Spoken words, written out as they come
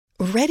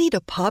Ready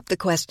to pop the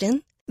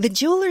question? The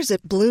jewelers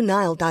at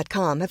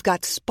BlueNile.com have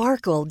got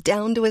sparkle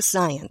down to a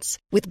science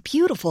with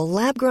beautiful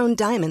lab-grown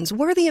diamonds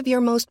worthy of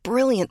your most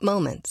brilliant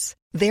moments.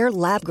 Their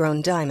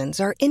lab-grown diamonds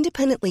are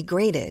independently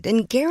graded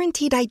and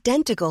guaranteed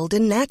identical to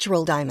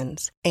natural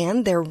diamonds,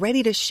 and they're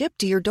ready to ship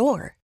to your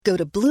door. Go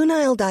to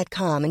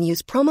BlueNile.com and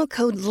use promo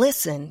code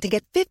LISTEN to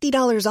get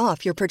 $50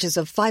 off your purchase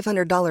of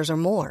 $500 or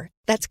more.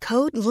 That's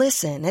code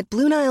LISTEN at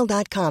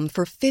BlueNile.com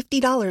for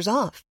 $50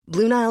 off.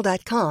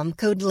 BlueNile.com,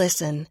 code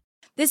LISTEN.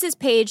 This is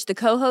Paige, the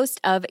co-host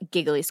of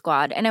Giggly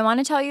Squad, and I want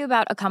to tell you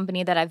about a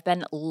company that I've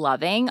been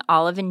loving,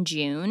 Olive &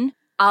 June.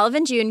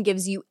 Olive & June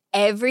gives you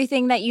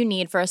everything that you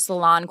need for a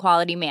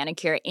salon-quality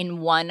manicure in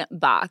one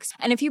box.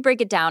 And if you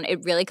break it down,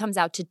 it really comes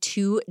out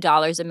to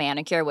 $2 a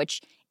manicure, which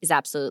is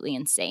absolutely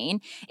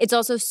insane. It's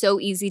also so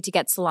easy to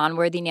get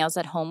salon-worthy nails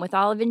at home with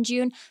Olive &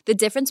 June. The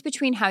difference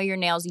between how your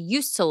nails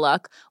used to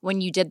look when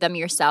you did them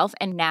yourself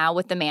and now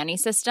with the Mani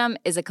system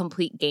is a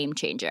complete game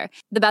changer.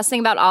 The best thing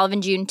about Olive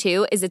 & June,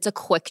 too, is it's a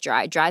quick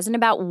dry. Dries in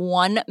about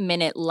 1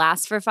 minute,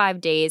 lasts for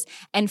 5 days,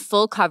 and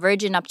full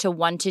coverage in up to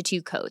 1 to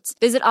 2 coats.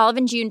 Visit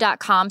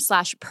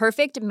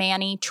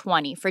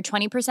oliveandjune.com/perfectmani20 for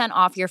 20%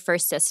 off your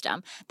first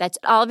system. That's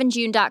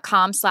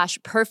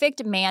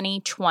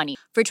oliveandjune.com/perfectmani20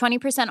 for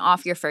 20%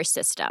 off your first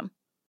system.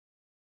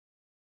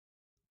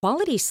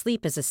 Quality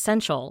sleep is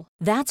essential.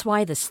 That's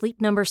why the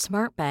Sleep Number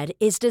Smart Bed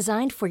is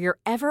designed for your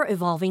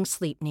ever-evolving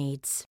sleep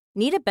needs.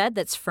 Need a bed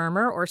that's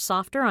firmer or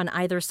softer on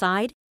either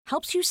side?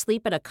 Helps you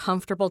sleep at a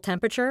comfortable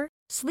temperature?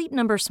 Sleep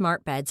Number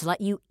Smart Beds let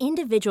you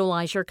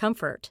individualize your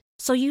comfort,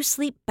 so you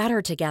sleep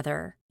better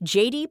together.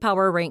 J.D.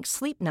 Power ranks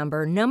Sleep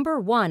Number number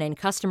 1 in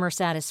customer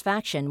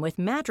satisfaction with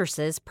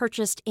mattresses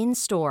purchased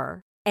in-store.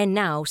 And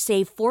now,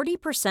 save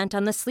 40%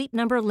 on the Sleep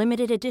Number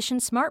Limited Edition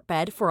Smart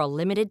Bed for a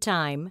limited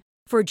time.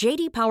 For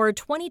J.D. Power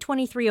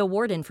 2023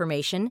 award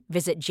information,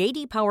 visit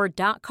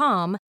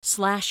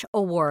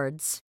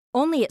jdpower.com/awards.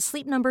 Only at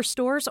Sleep Number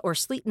stores or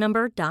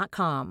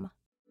sleepnumber.com.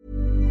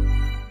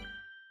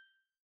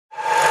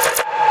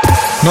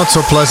 Not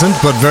so pleasant,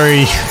 but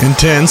very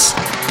intense.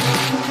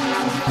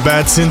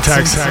 Bad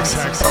syntax.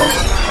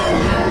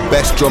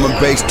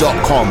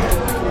 BestDrumAndBass.com.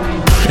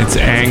 It's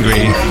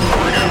angry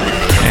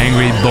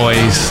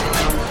boys.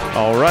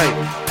 All right.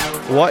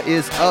 What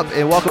is up?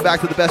 And welcome back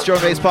to the Best Drum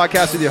and Bass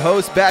Podcast with your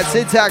host, Bad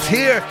Syntax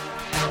here.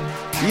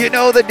 You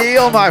know the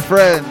deal, my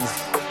friends.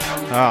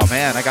 Oh,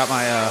 man, I got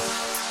my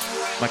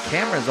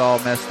camera's all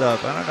messed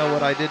up. I don't know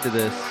what I did to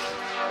this.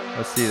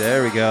 Let's see.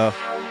 There we go.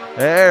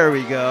 There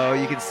we go.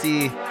 You can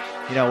see,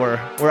 you know, we're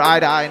eye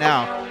to eye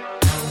now.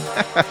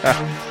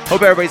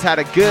 Hope everybody's had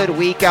a good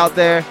week out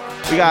there.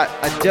 We got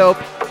a dope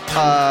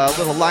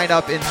little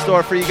lineup in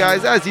store for you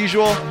guys, as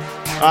usual.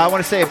 I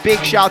want to say a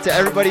big shout to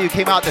everybody who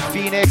came out to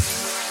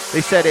Phoenix. They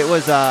said it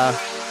was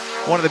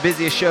one of the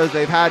busiest shows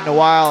they've had in a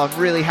while. I'm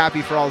really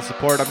happy for all the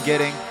support I'm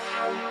getting.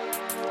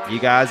 You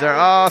guys are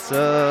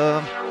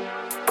awesome.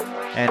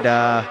 And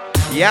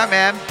yeah,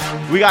 man,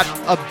 we got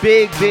a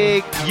big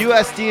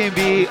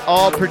USD&B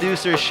all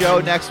producers show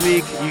next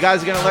week. You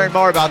guys are going to learn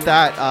more about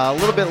that a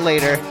little bit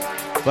later.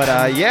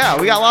 But yeah,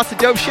 we got lots of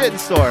dope shit in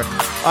store.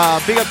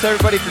 Big up to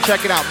everybody for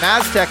checking out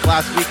Maztec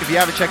last week. If you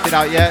haven't checked it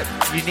out yet,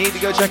 you need to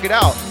go check it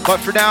out. But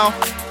for now,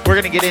 we're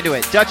going to get into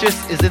it.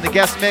 Duchess is in the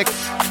guest mix.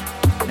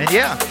 And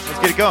yeah, let's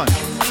get it going.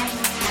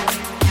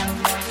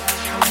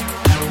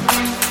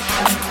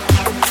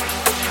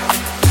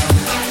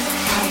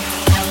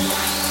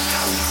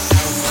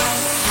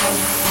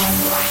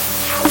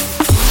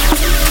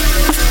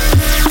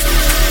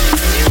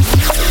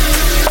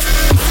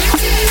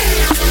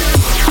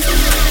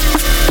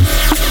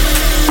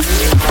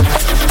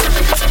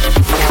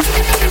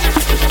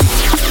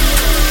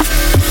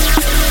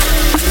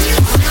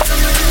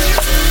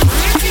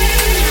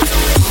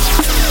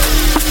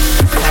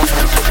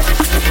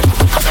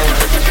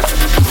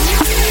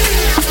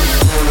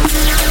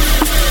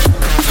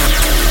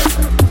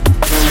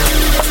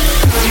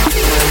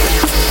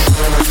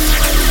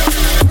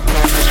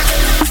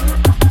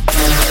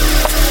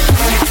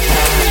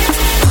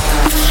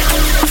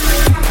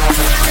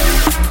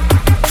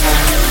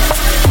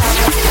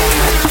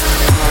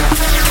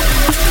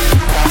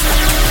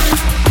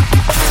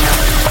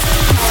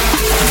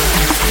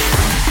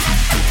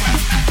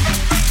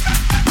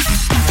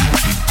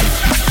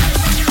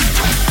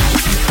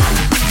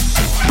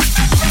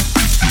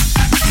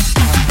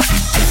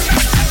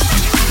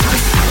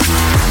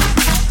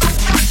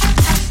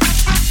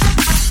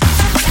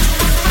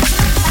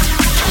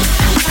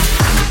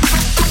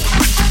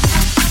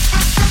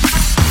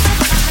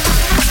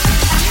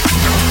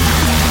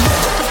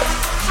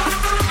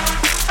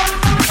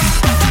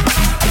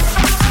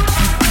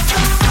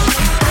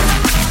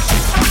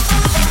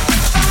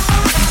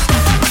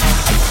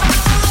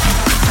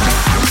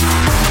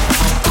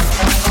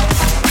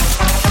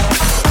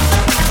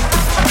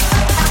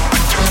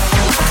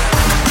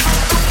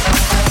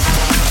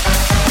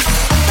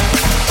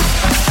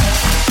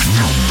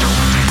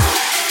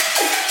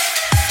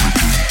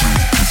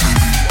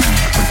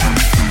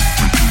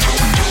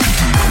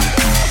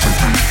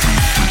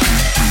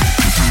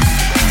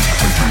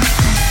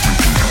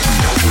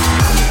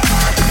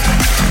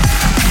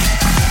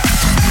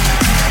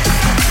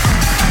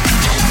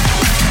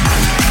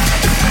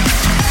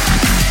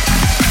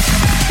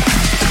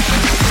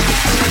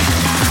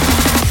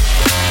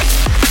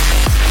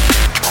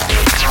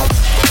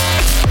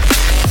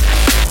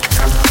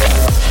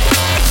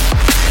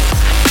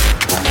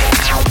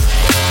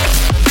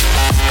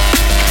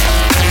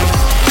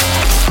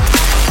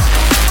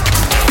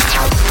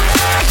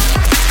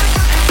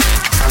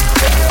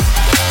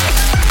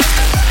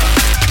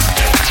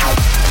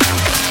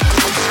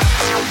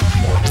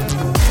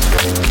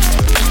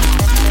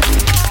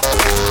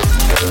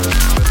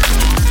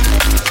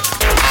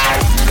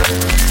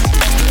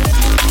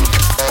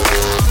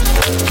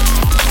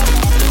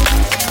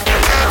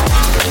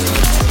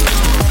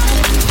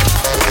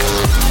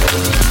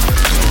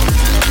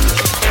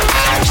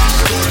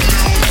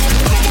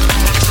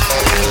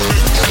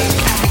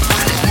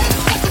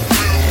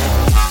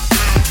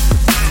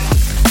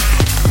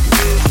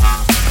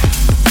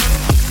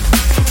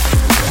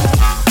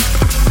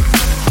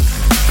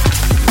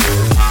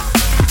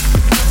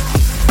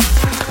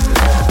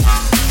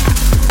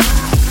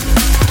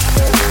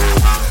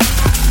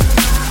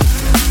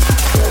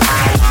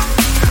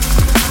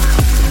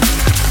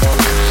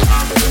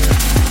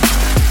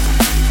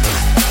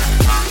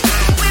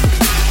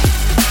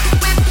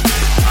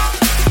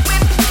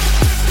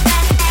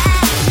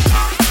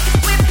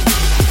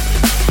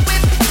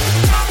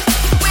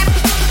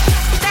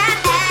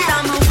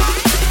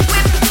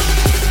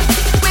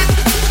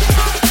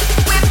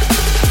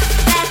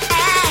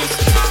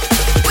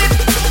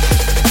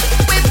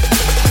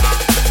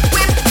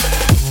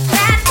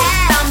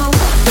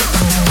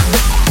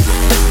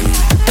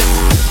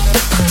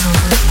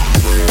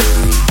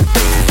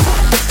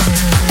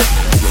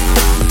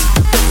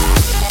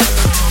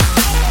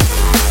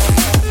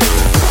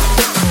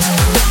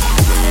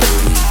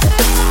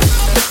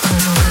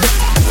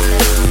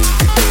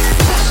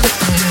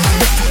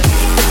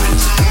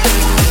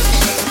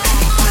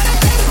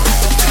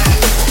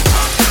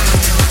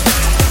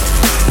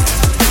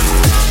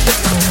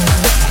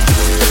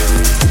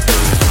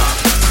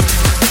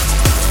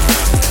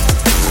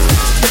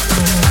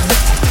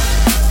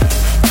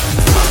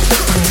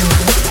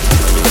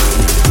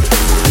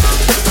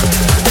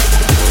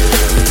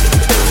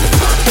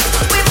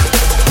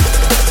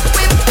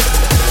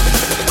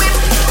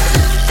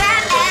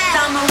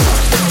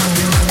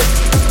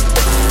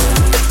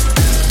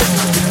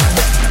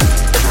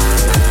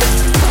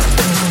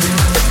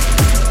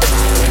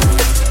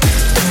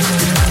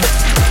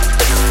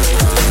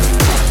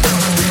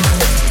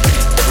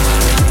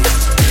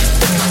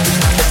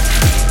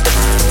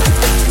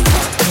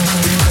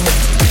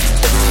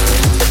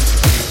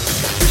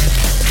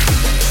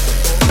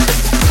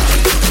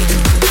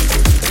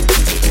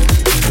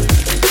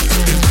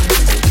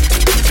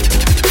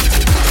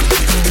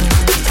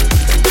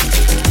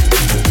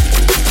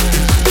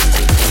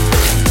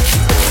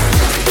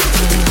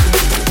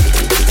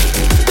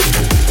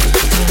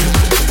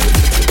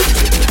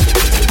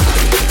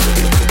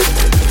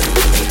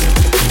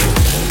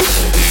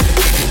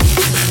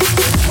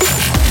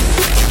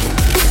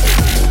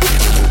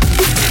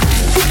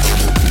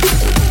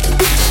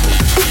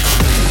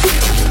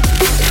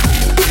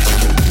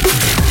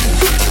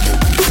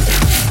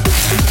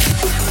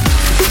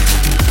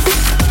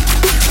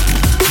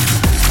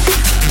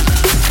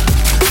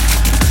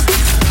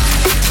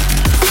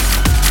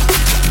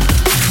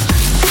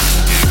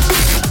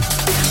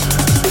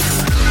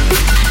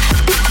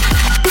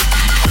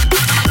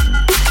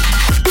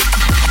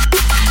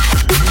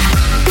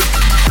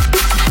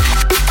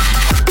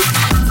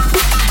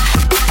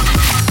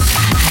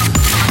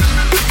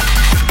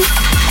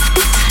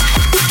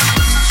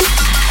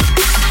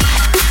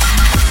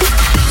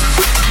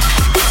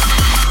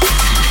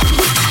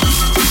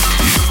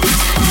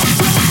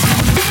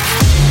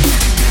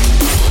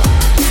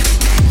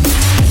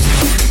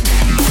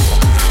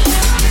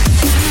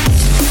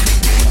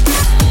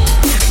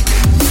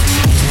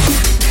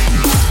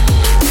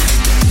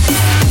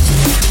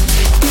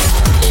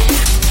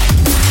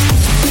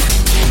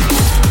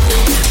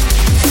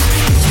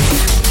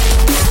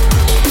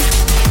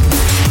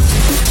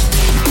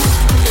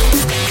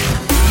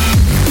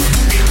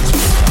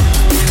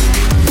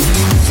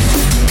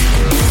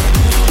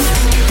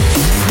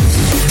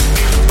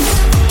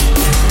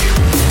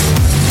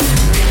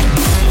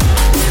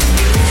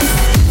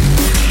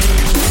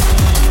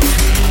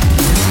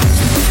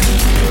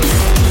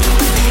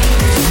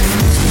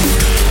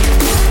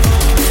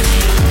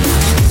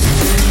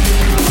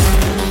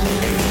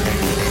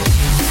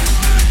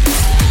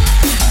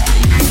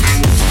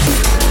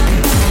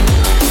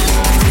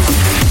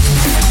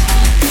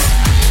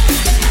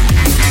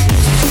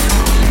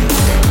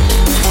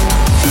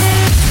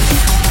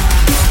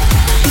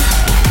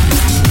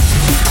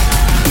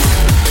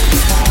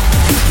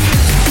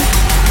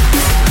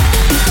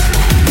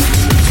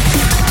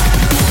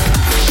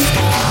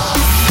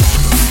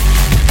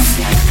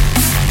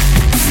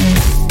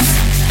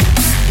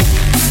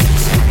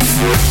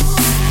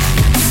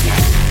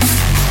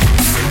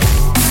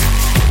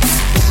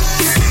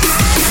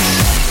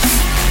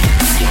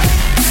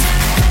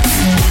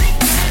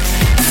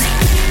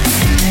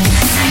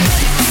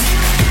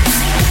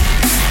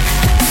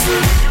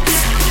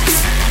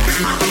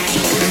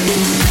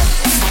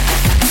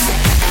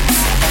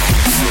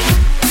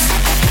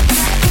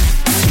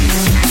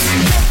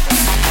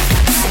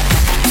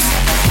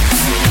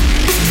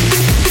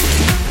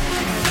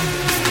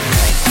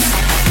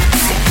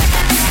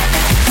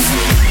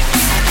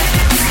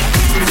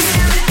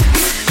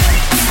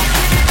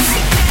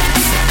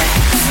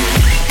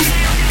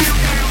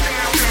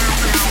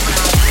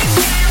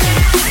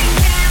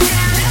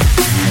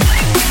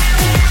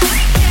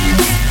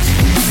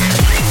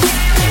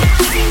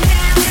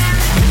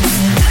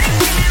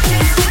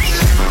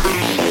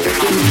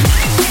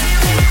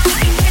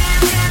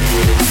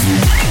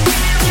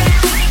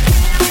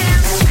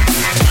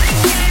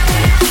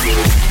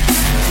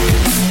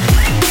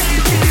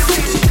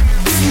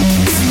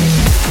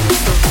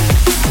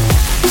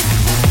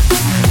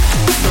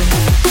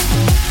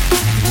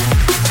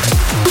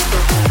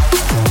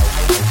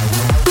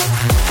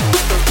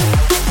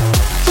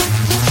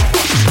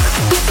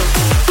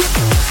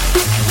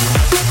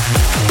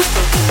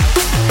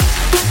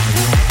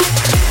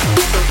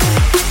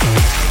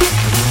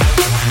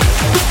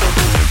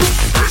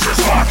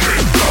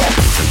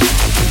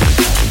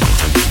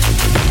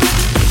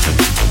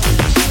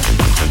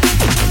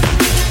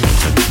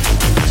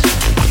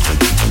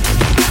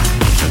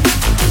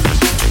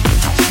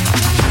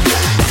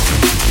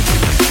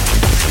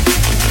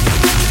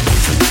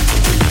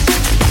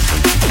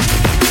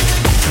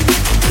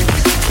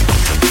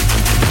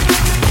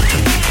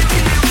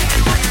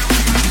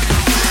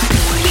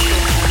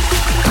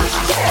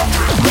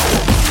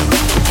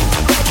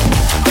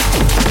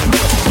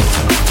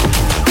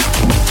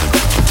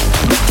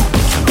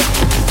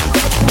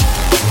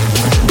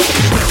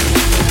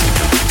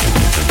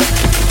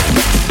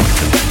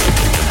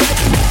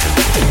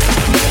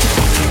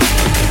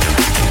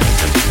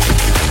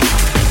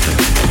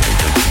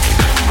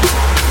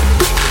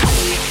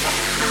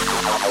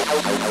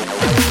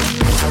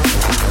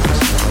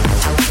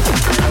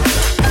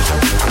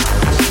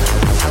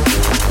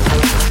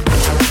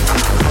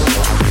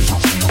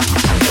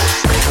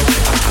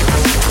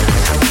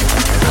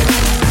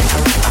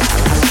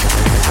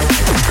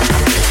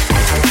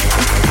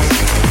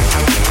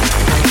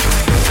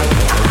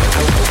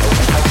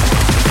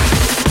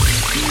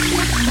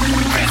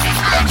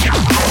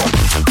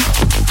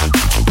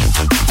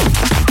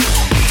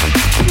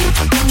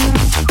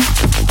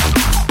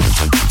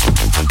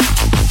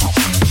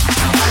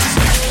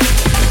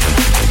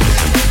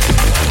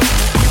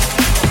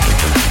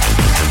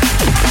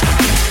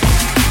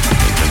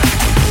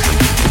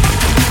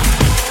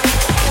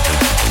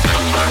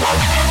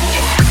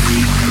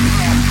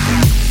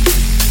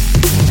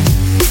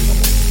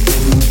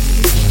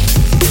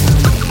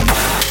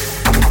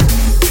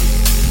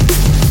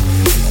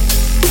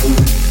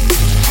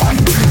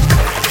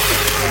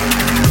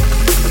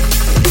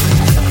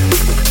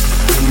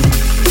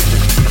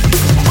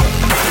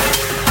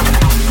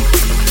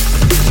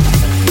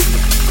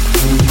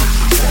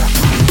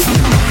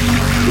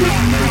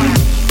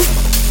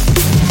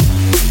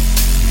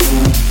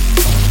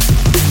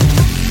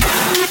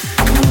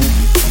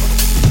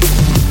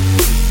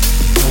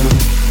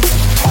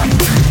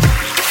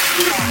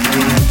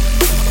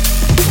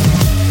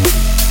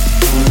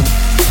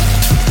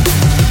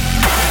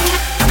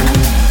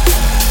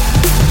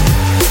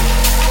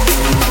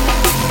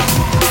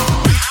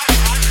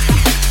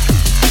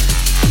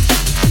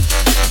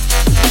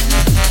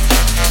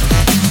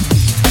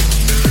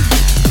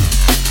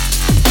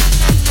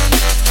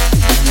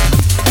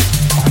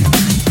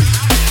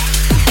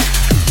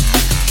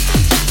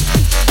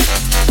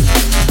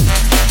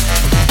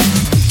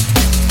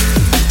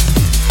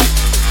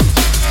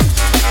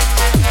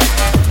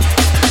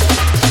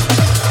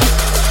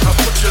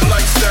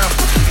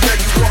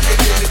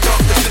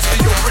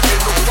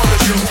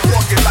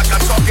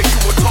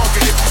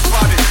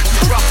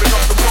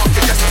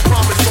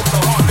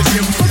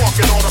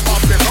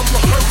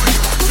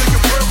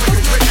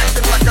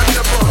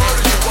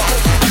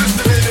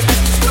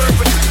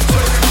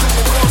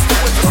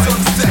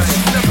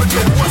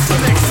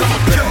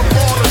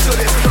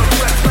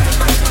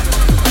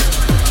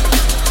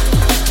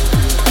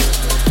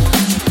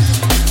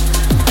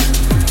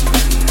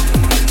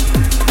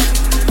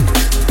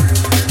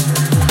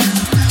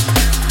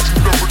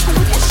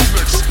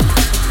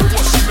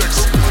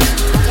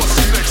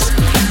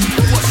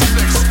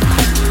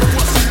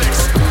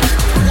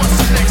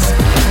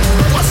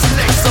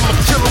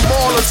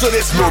 till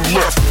there's none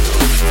left.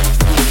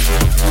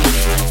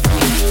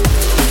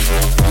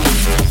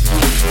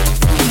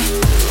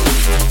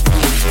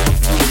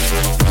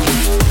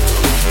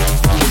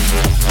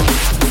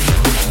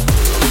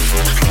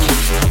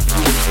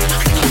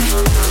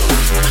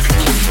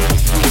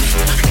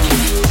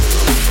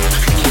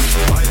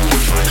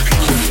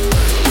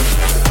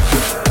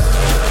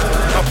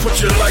 Put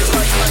your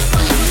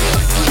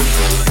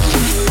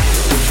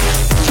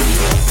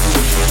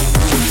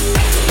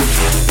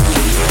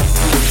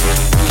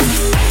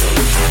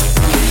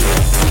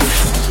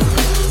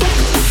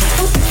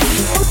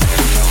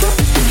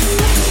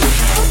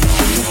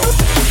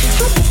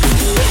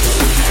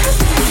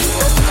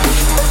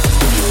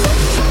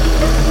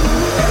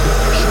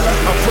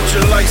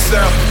life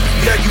out.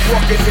 Now you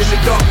walking in the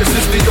darkness,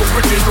 it's the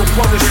original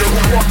Punisher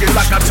who walking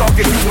like I talk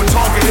it. You a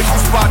target if you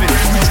spotted.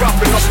 You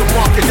dropping off the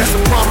market, that's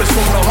a promise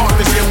from the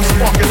heartless. Yeah, we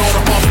sparking all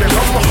the offense.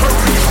 I'ma hurt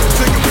you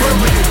till you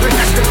bury you. They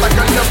acting like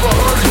I never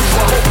heard you.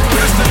 I hope you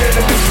listening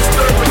and it's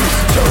disturbing you.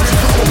 Turn you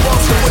to a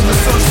monster when the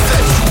sun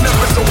sets. You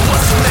never know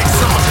what's next.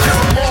 I'ma kill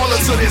them all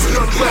until there's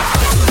none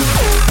left.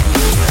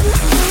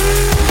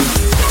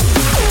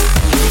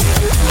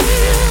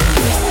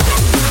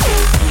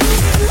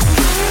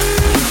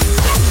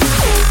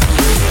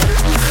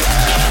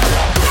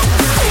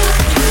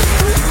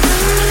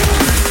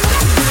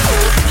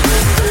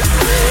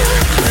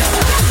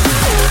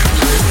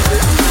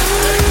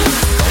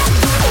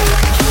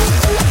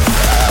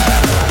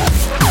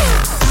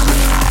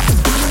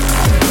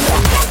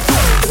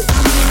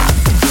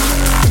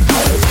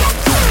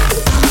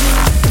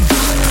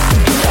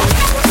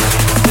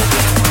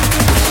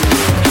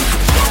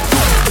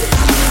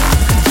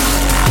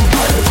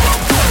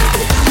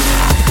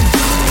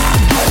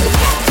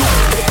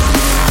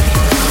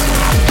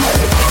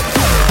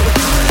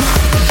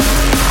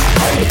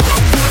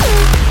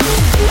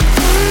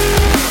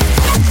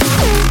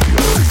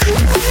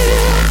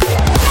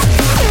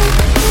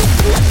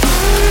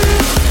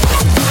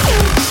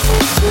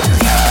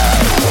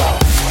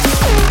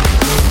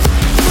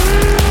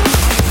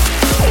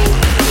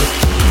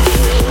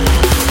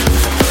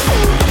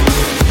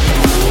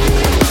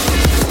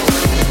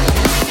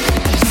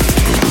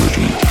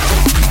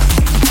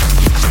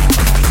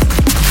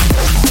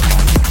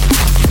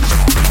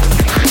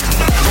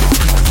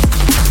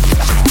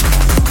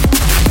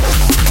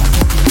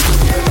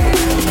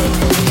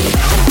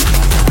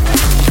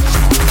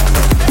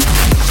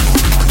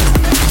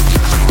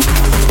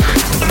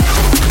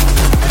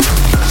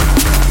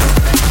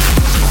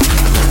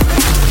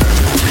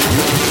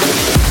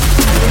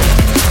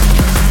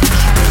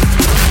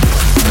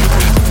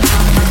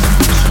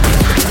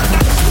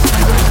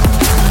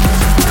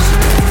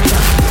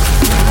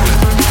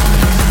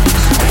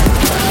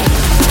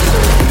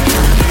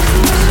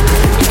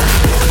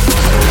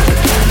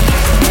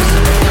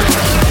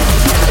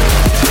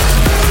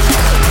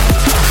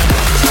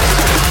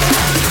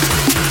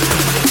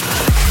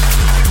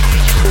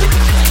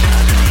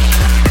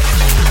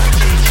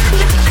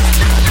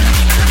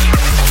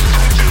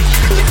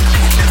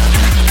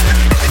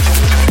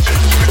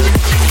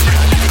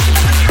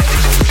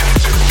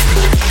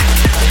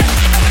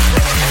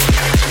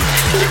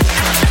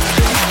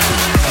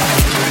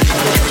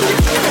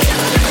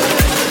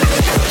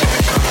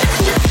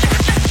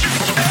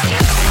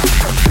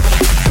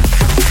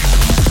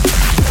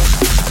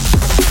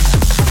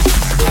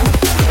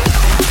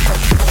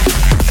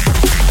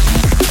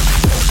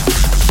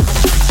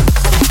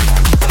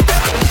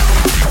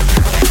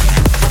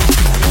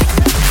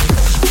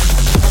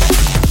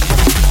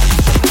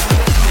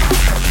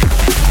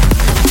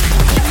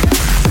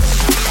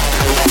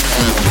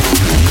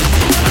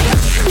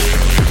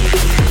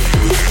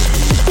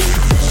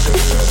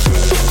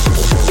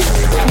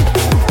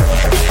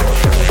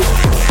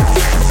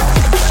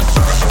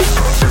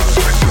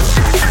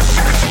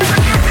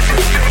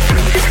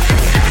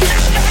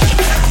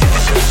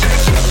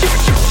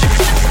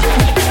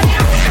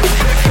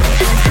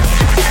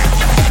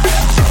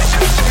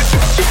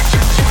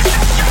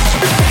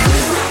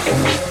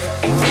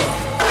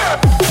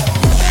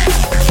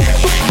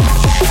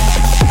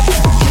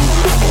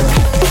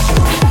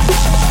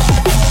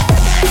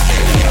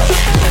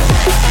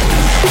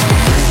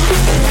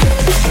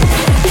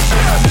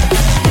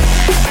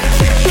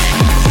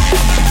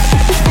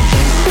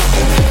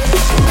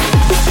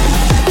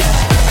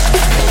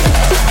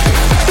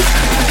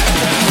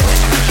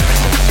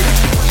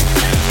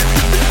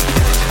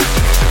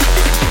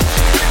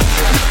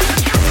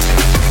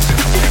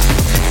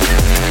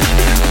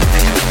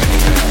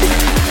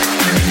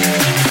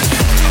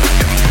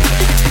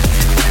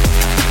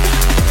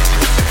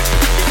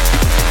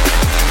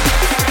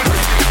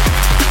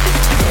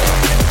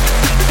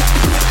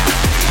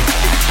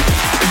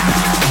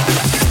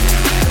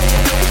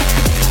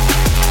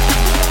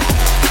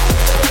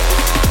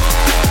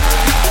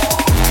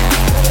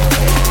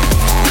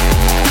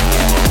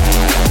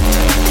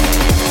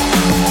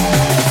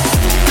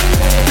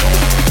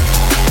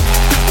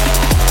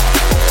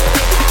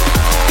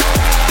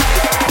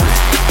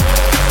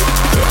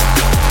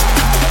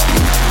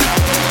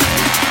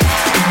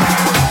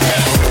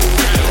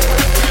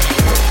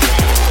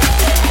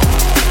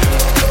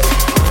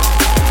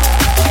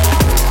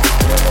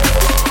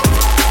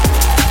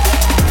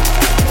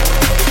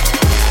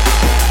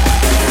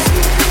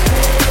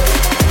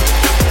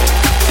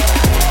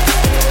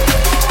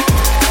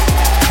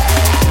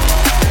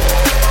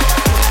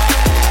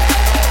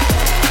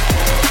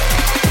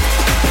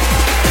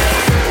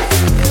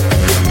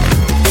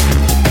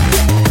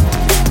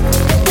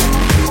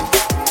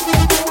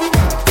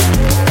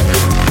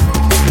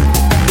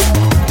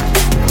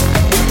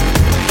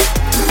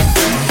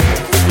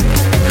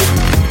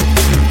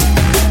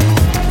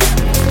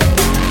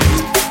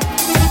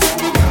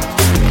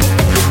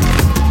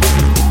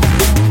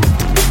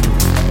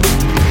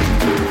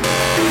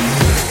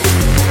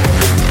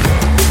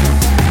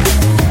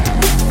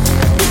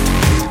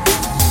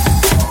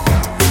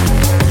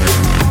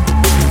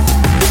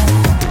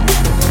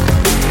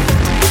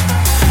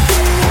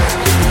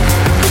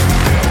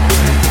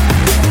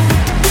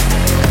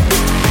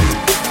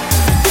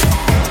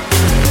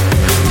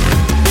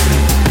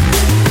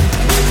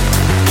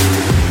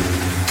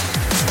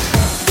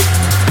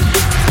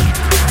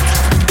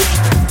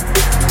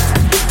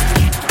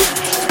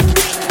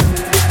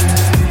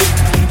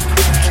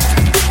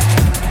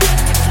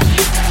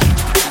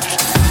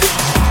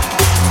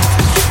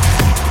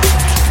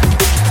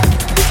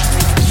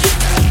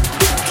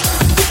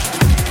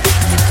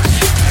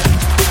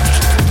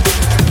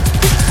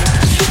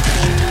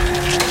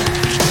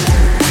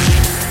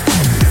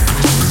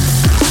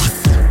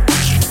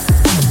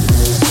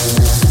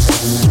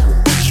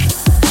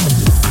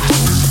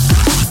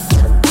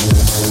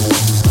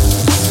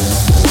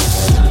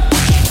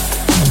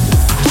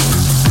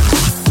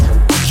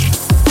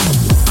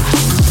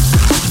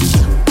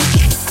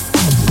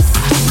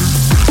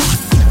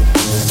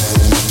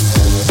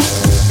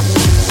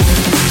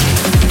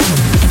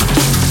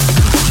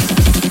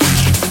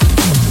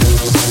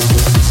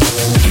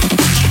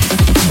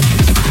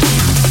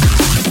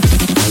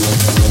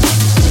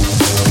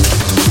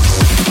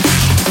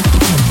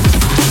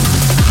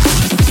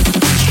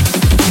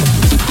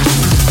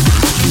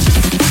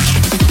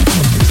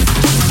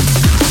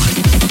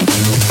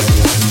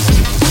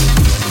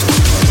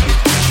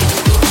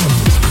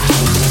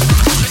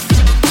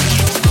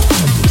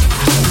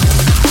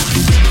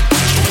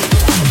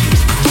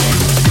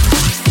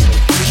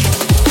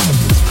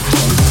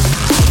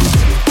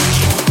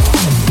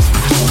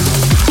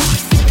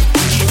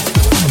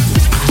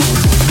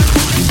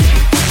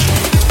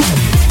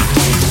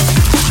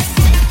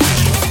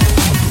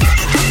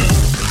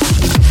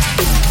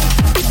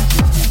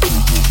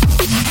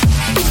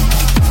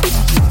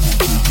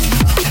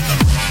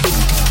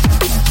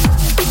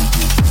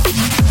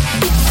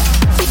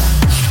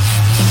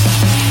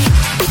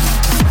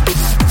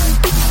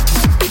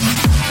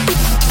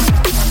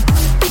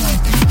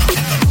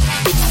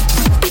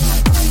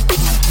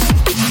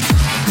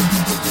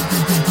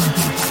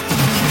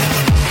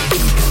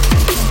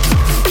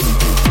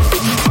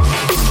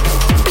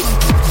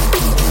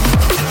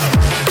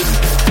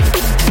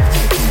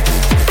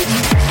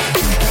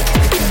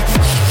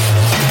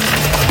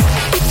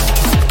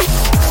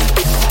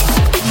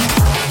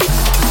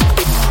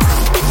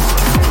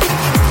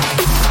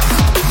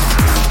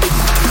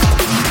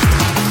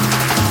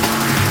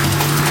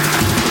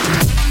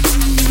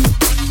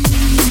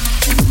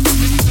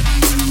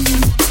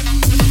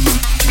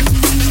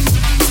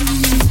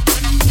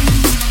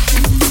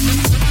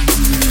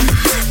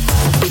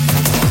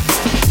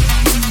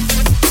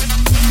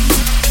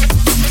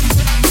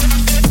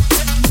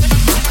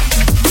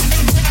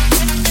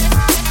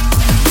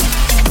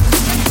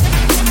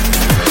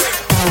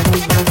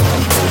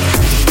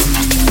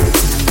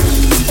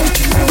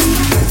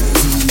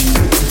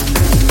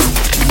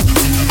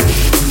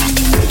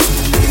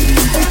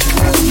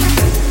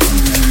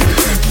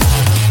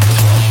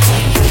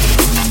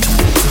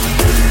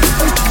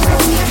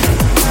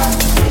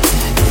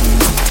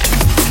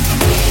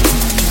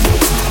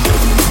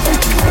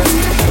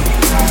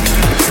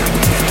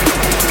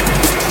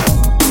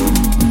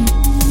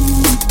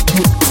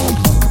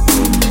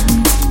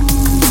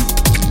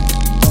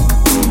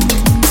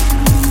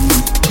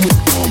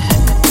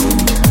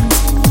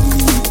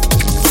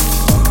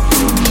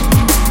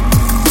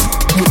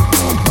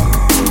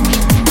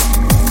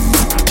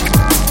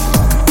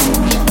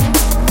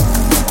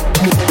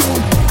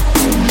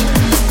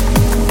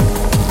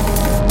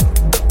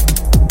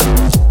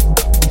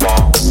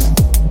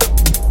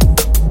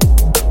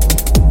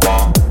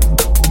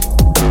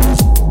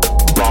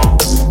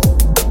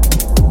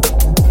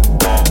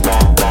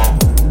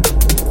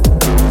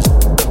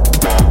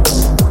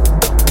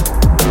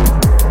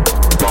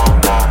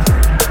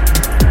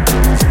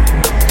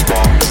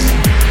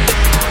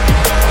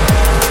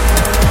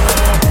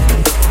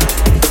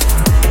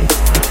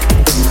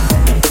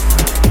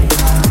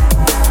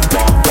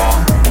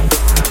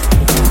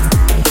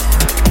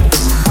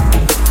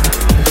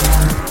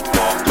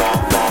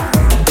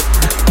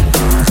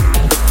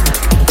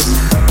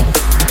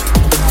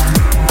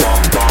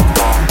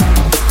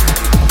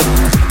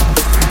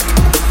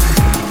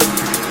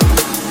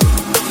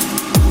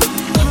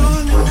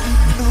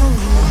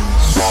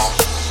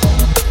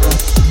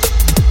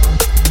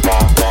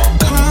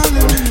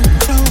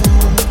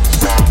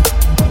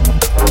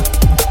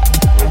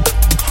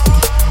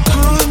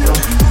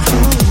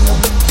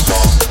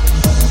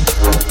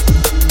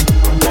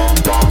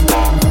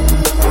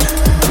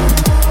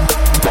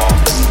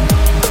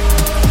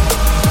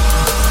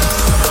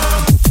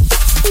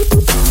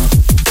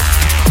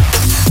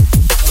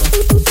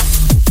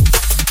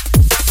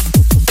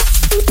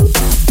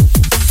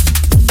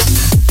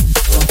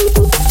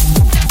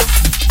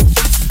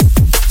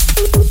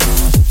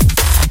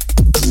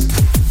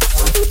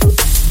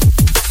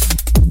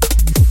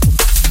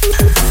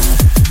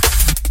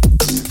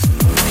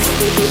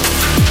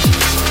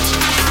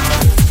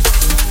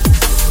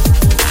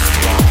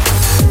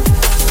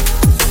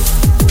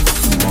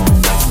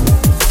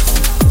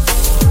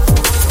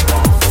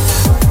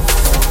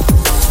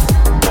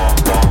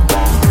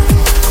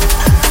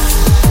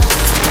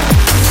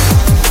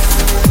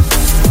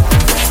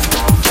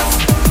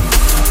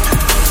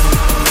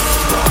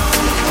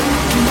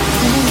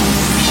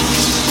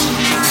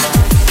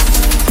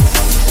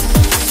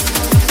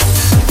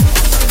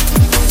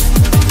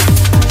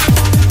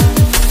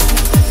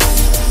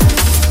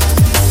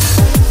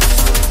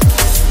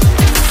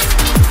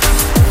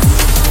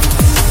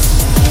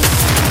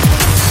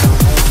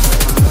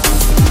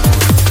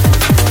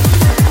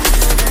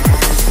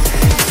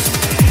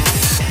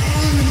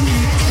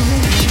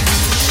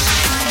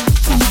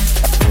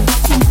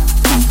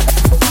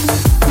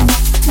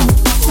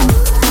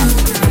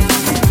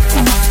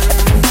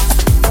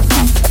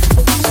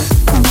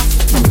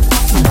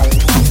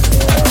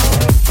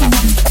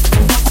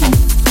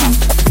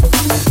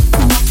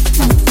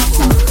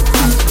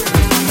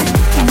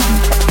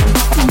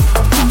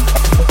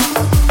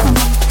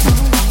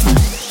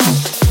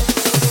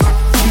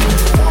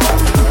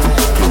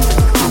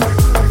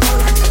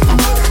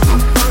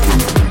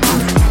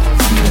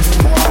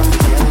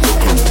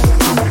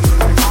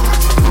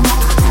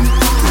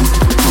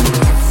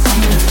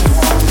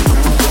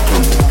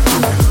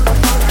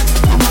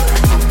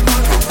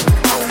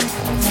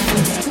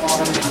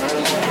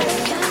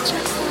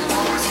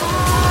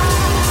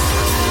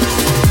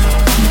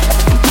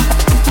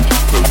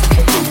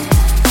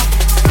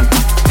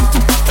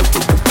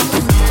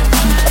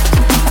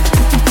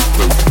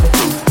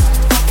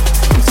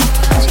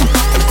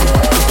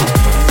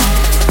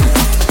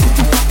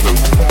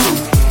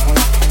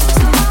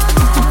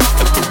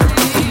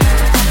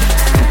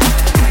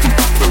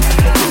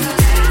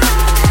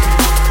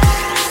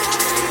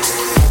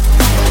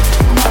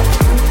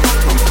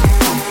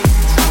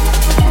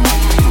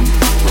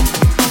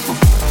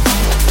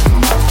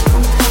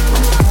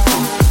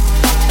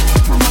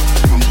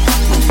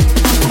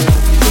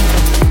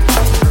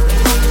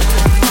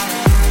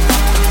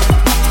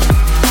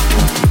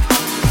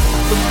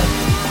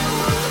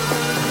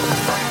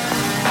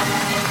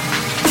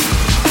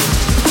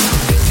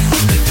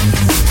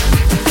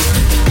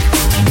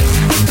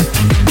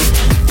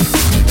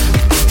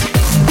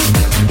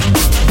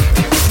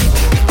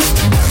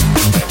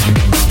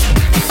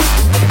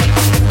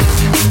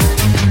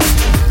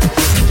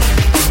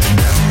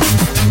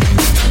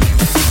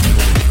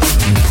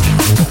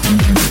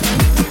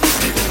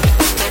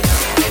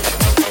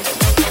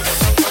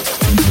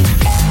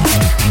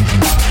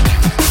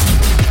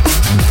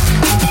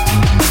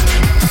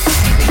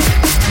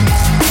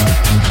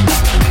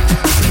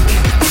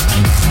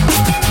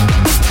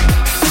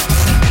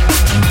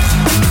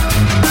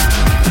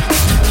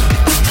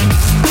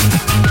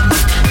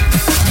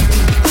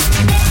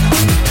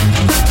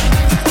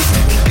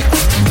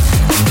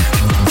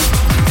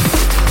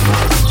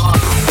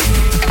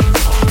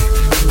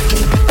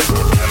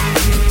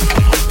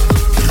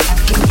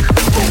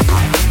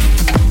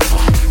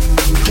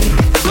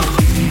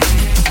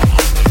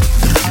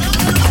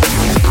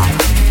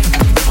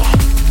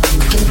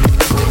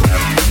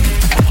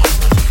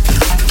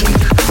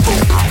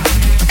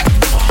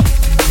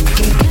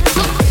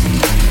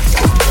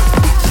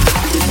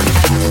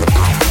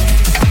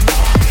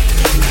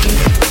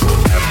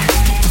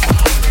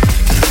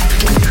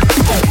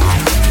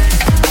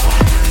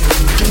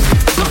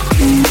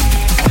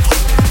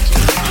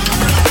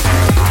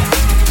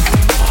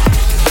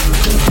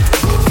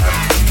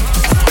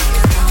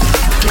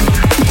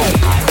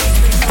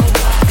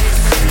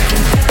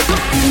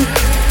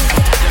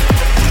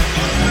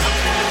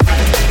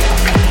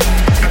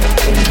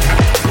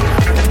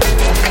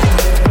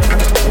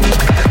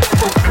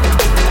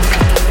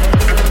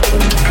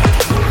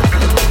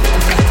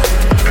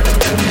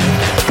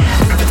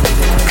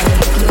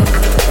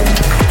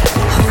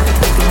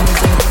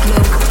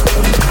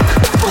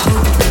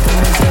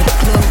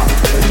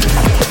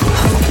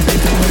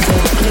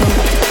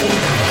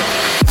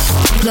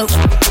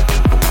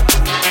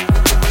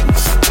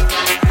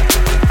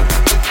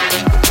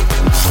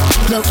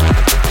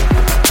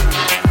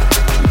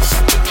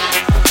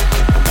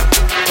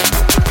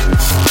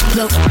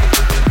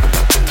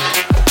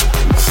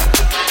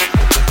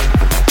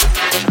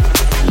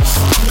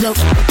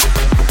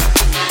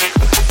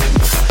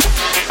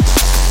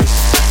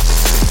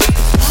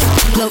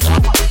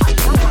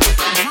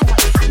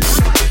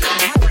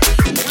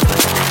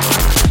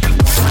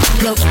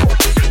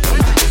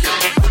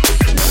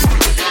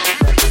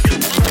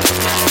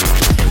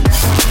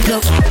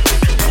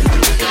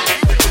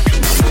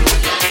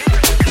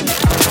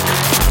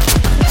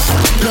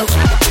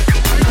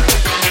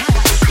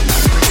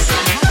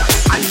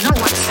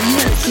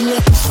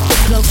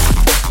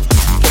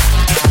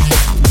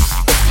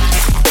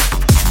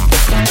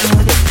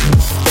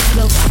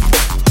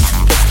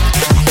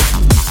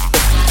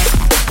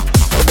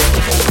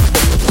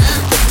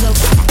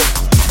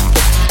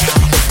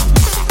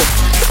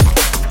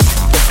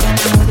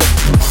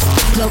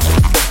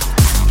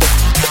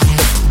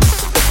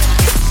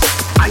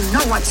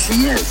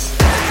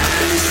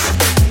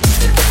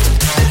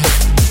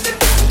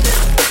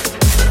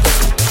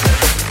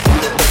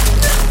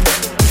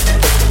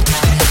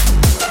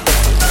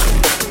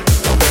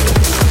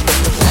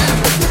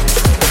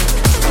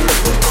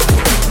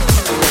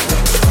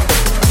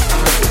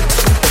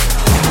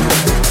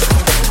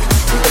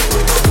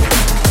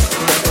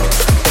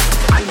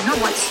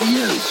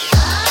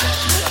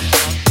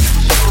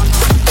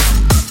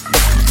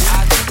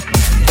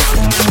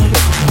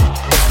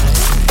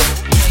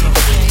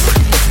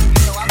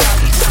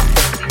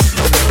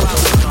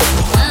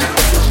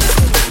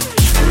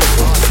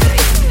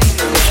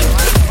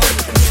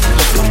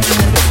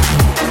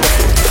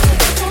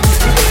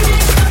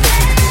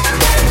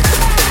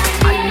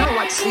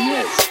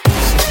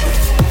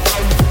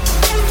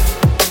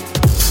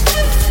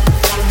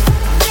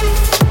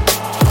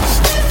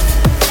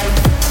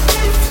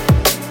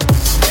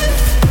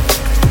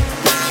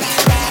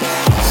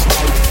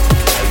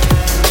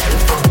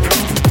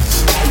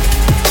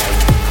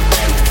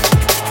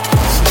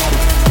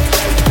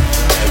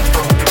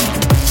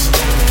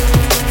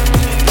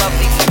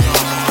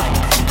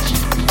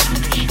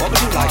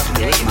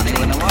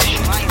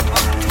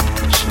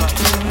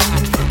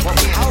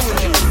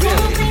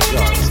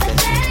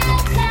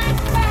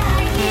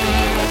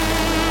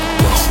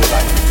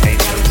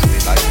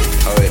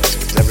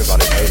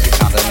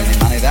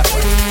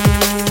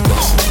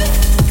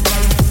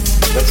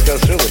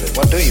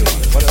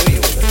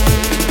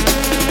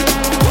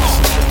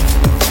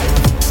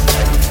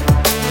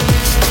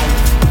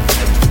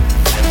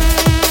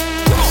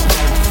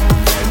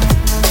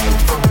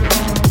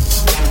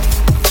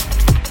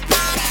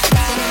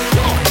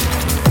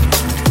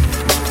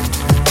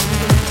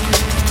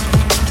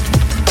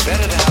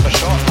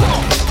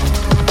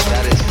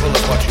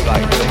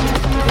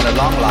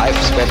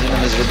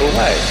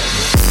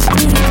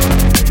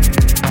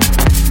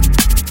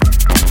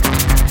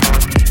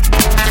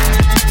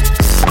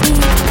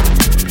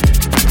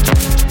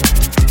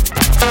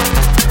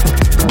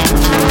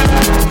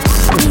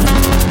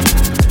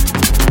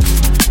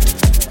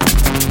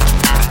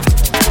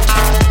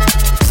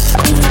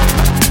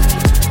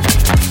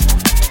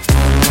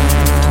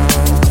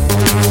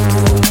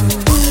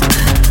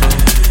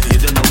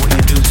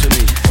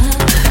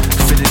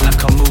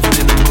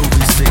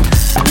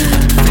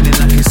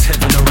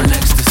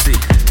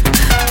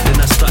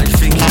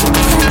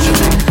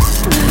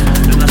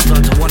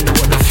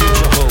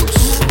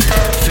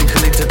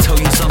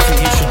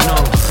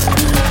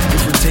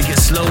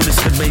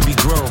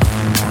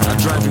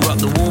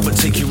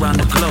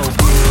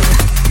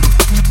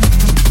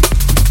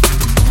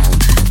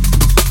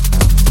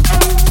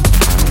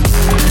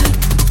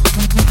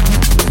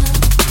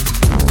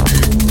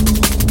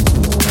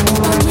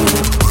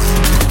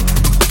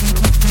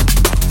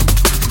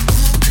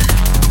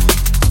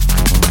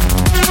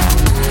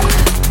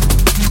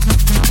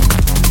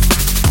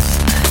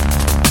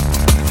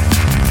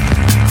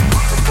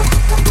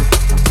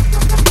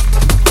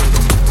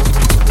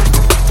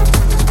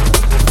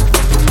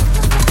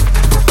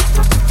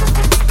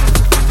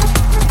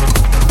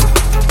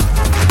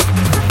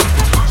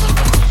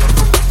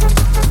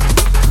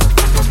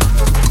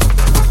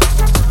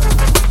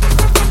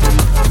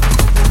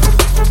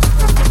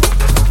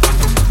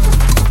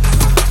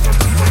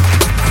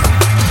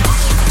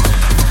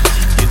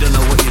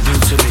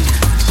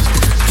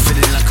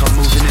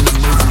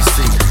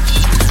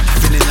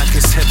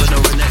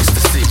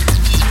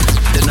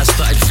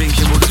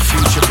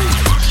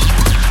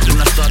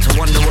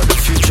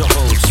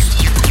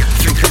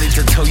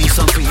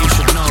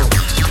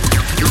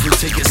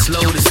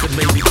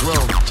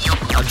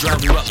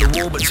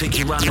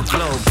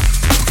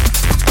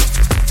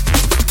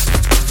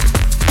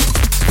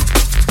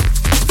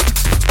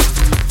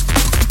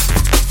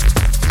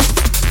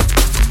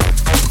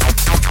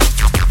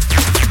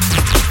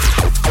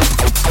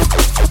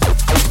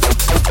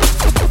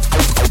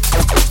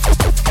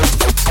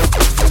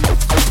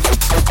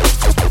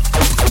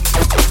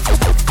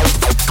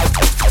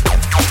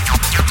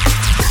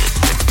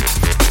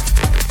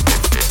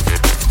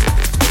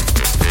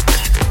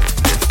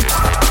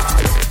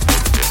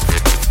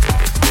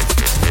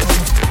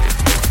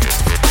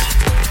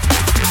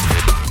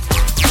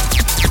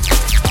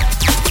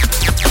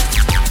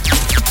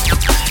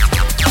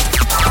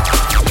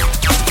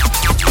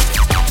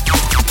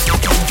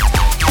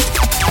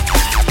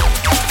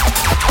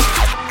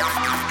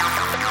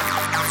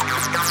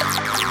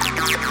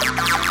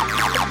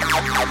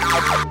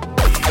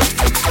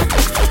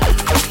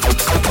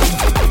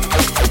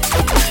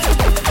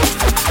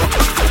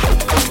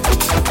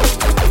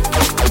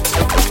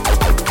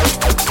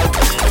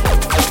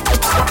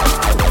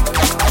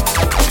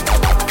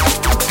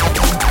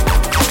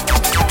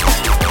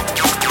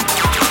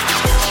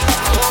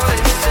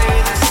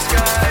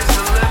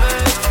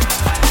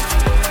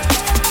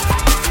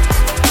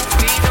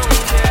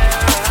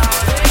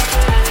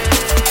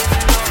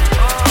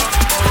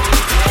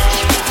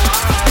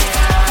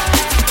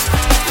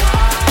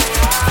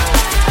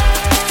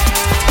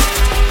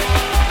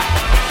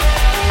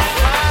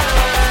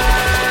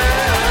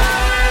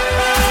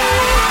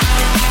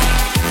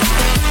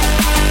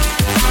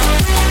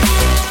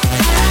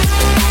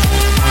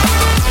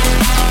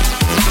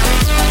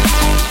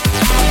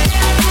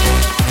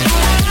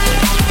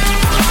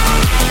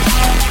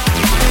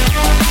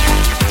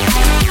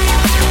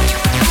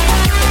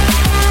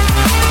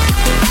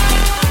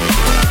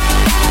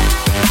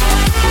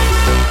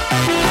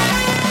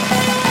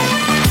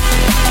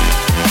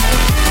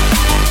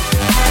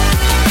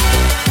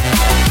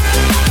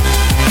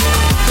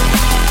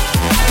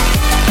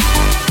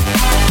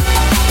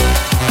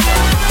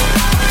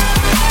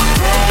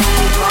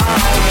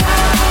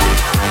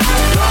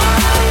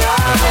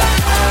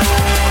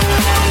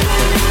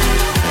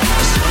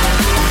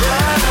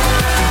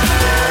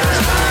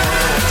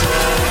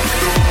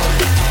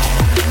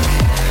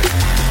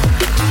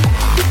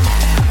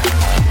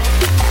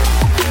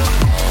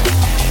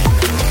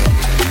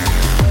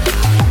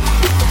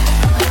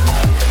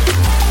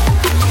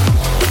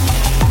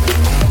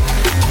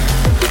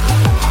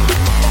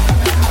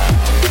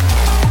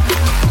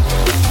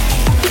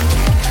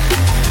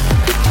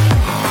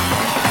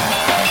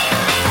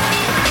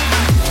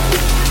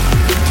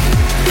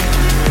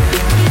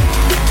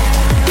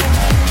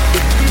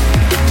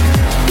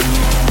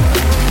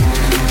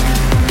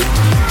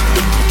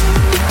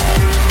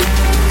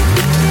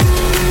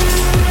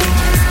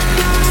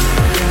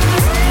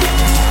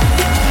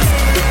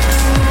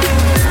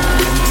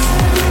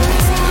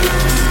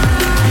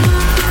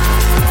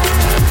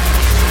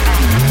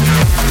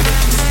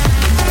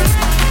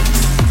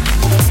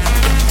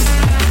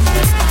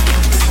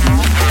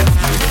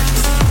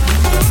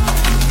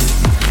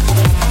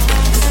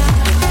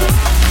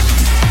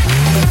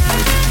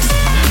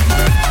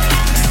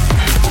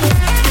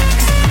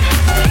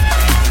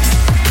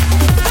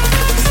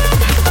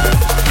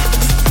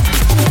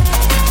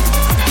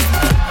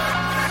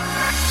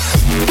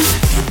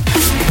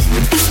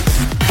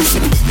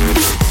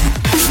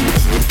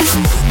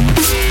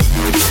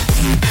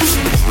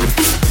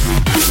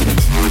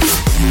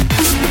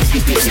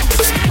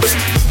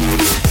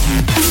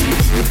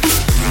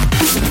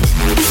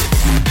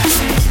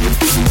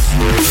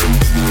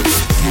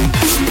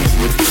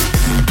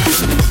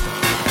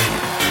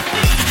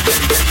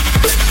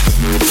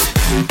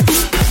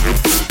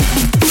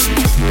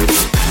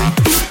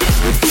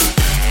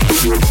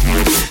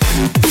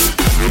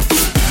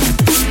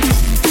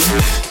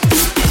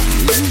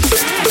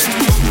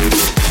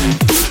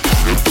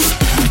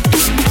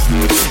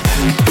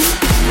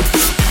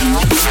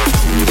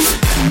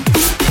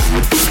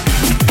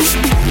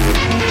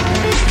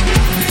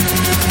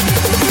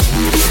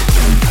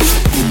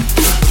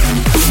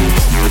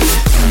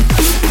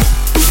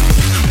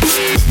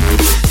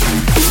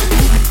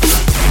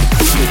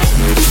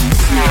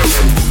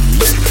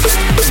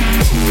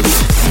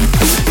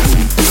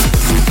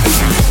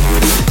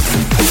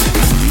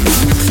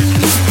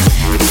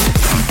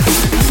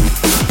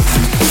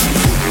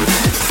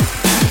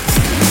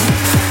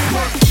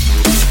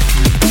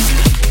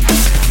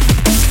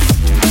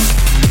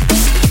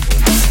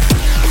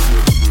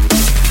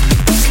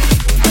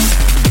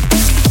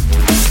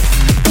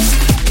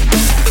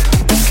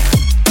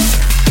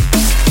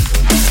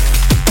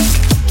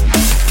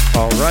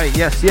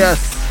 Yes,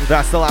 yes.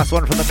 That's the last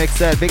one from the mix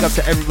set. Big up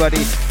to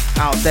everybody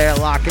out there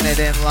locking it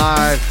in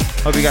live.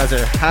 Hope you guys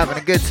are having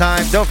a good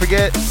time. Don't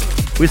forget,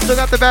 we still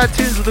got the bad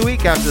tunes of the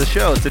week after the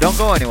show, so don't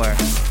go anywhere.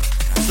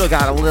 Still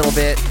got a little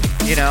bit,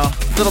 a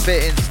little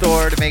bit in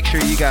store to make sure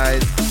you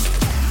guys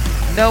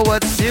know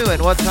what's new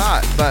and what's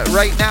hot. But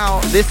right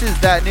now, this is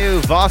that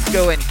new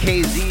Vosco and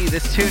KZ.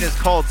 This tune is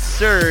called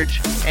Surge,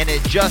 and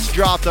it just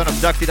dropped on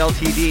Abducted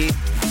LTD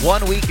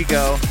 1 week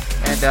ago.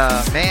 And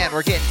man,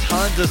 we're getting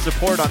tons of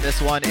support on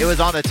this one. It was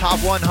on the top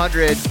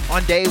 100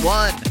 on day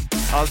one.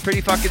 I was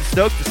pretty fucking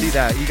stoked to see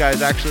that. You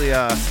guys actually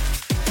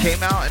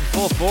came out in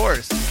full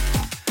force.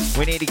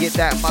 We need to get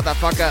that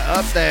motherfucker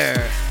up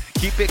there.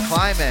 Keep it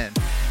climbing.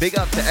 Big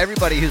up to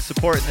everybody who's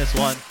supporting this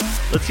one.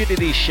 Let's get to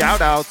these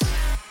shout outs.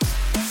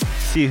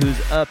 See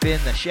who's up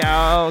in the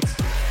shouts.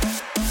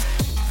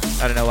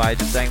 I don't know why I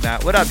just sang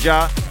that. What up,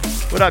 Ja?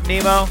 What up,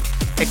 Nemo?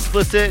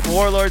 Explicit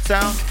Warlord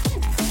Sound.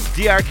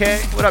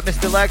 DRK. What up,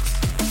 Mr. Lex?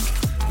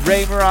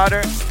 Ray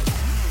Marauder.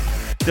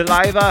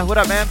 Deliva. What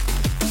up, man?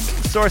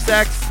 Source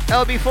X.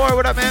 LB4.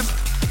 What up, man?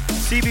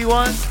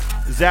 CB1.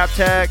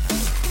 Zaptec.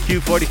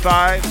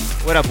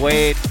 Q45. What up,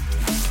 Wade?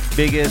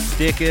 Biggest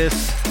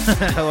Dickus.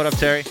 What up,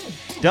 Terry?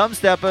 Dumb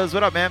Steppers.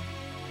 What up, man?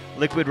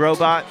 Liquid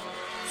Robot.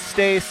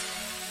 Stace.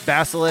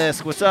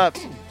 Basilisk, what's up?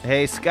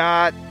 Hey,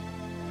 Scott.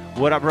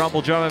 What up,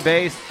 Rumble Drum and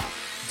Bass?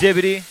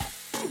 Dibbity.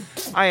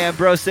 I am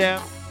Bro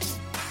Sam.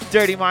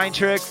 Dirty Mind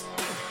Tricks.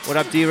 What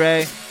up,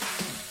 D-Ray?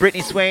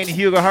 Brittany Swain,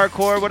 Hugo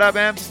Hardcore. What up,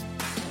 man?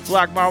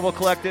 Black Marble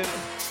Collective.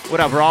 What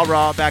up,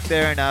 Raw back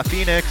there in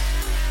Phoenix?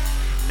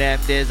 Nem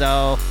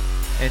Dizzo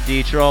and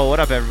D-Troll.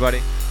 What up, everybody?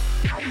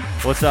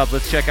 What's up?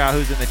 Let's check out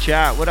who's in the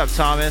chat. What up,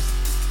 Thomas?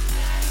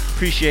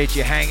 Appreciate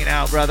you hanging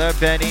out, brother.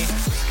 Benny,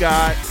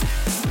 Scott,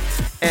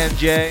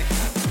 MJ.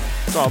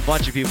 Saw a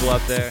bunch of people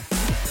up there.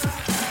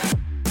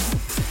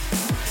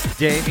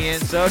 Damien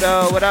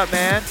Soto, what up,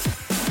 man?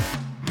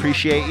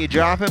 Appreciate you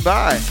dropping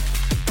by.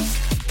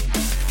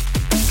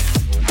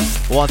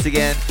 Once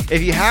again,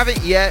 if you haven't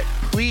yet,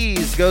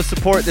 please go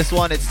support this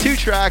one. It's 2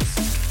 tracks.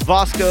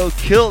 Vosco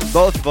killed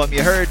both of them.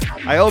 You heard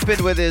I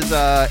opened with his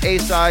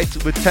A-side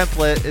with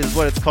Template is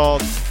what it's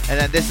called. And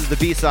then this is the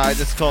B-side.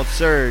 This is called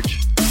Surge.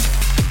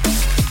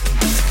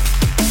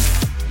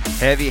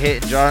 Heavy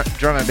hitting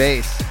drum and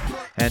bass.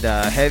 And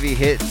heavy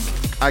hit,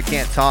 I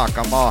can't talk.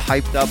 I'm all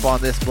hyped up on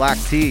this black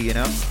tea,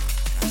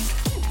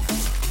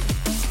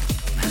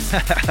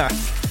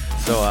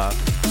 So,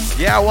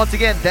 yeah, once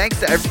again, thanks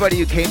to everybody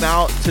who came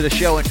out to the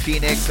show in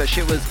Phoenix. That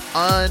shit was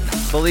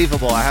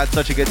unbelievable. I had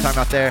such a good time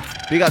out there.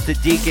 Big up to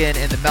Deacon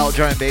and the Melt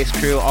Drum and Bass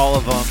crew, all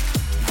of them.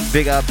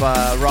 Big up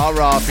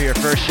Raw for your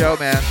first show,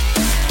 man.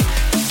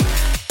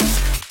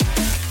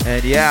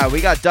 And yeah,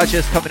 we got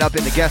Duchess coming up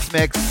in the guest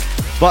mix.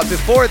 But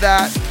before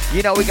that,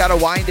 we got to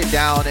wind it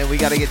down and we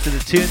got to get to the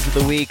tunes of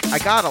the week. I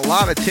got a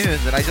lot of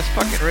tunes and I just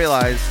fucking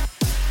realized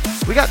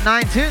we got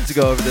 9 tunes to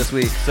go over this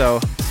week. So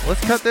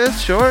let's cut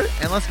this short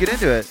and let's get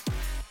into it.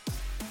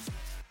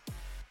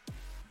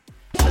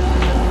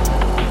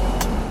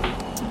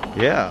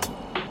 Yeah,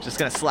 just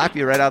going to slap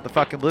you right out the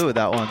fucking blue with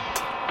that one.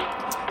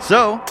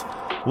 So,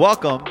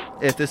 welcome.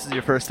 If this is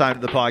your first time to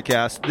the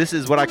podcast, this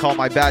is what I call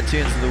my bad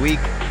tunes of the week.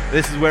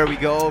 This is where we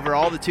go over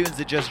all the tunes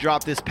that just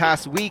dropped this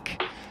past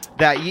week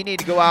that you need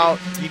to go out,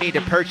 you need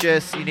to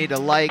purchase, you need to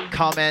like,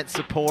 comment,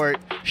 support,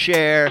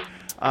 share,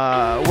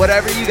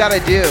 whatever you got to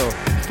do.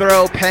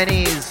 Throw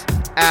pennies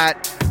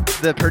at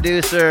the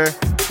producer,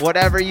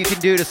 whatever you can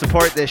do to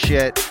support this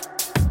shit.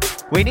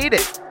 We need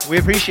it. We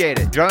appreciate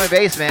it. Drum and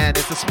bass, man.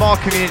 It's a small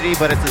community,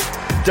 but it's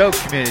a dope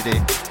community.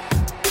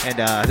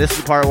 And this is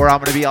the part where I'm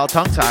going to be all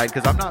tongue-tied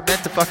because I'm not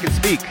meant to fucking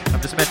speak.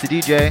 I'm just meant to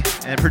DJ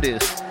and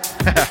produce.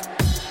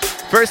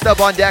 First up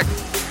on deck,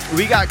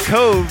 we got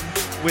Cove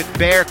with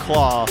Bear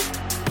Claw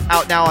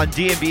out now on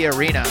D&B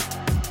Arena.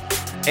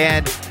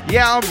 And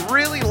yeah, I'm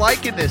really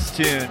liking this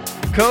tune.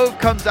 Cove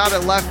comes out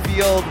of left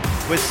field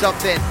with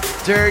something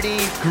dirty,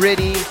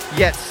 gritty,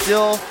 yet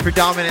still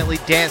predominantly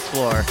dance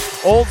floor.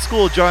 Old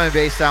school drum and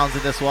bass sounds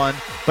in this one,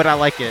 but I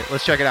like it.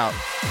 Let's check it out.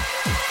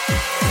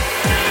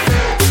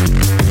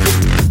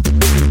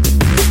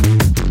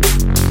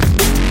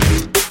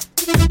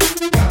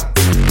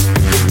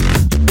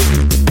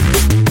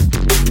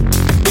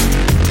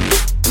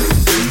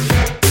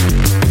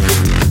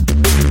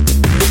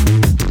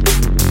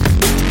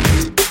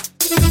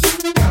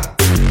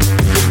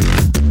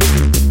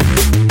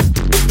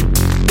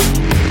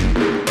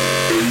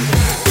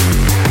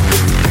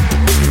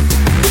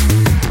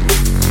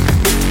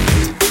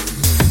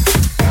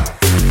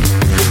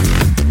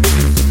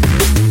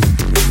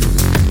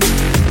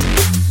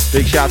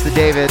 Big shout to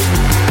David,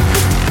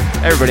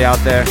 everybody out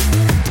there.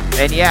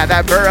 And yeah,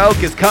 that Burr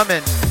Oak is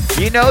coming.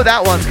 You know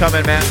that one's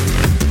coming, man.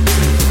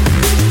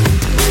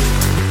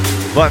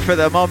 But for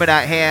the moment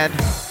at hand,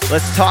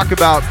 let's talk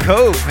about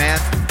Cove, man.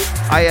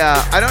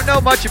 I don't know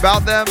much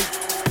about them.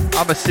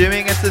 I'm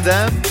assuming it's a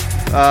them.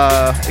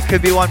 It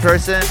could be one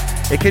person.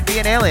 It could be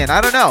an alien.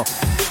 I don't know.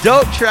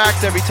 Dope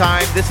tracks every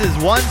time. This is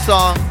one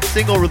song,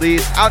 single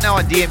release, out now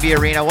on D&B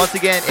Arena. Once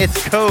again,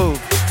 it's Cove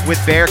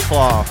with Bear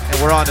Claw,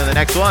 and we're on to the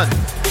next one.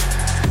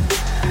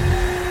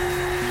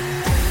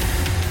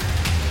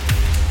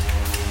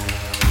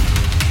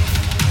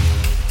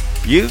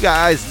 You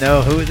guys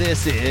know who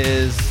this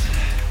is.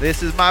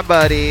 This is my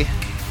buddy,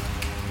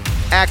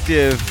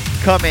 Active,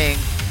 coming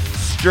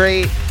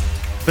straight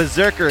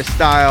Berserker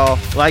style,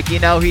 like you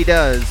know he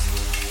does.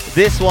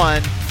 This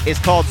one is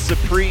called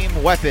Supreme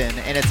Weapon,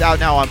 and it's out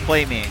now on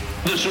Play Me.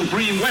 The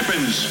Supreme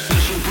Weapons.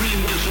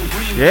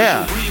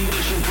 Yeah.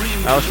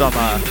 That was some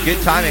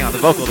good timing on the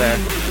vocal there.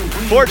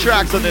 4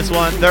 tracks on this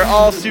one. They're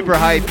all super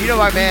hype. You know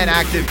my man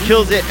Active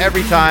kills it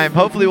every time.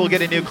 Hopefully we'll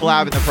get a new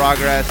collab in the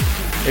progress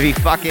if he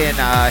fucking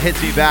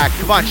hits me back.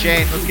 Come on,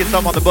 Shane. Let's get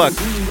some on the books.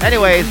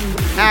 Anyways,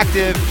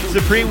 Active,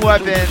 Supreme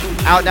Weapon,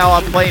 out now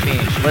on Play Me.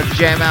 Let's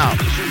jam out.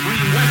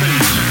 Supreme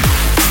Weapons.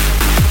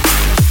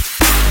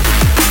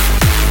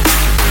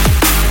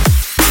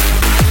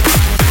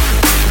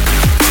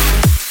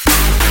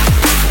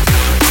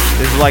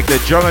 This is like the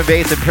drum and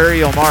bass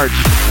Imperial March.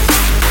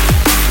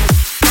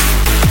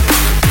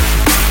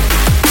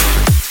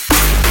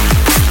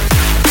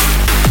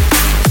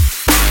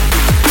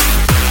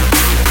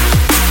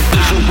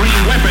 The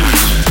Supreme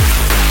Weapons.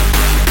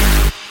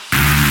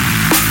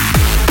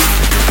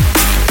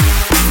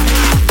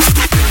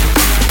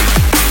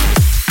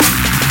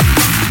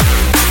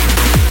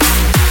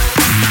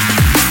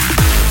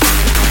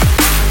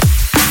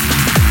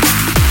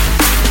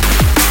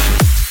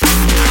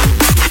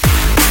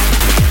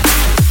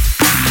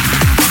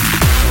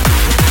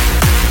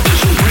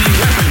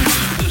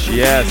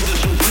 Yes.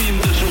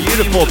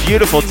 Beautiful,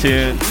 beautiful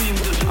tune.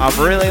 I'm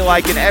really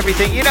liking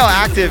everything. You know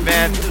Active,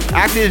 man.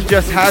 Active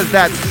just has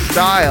that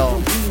style,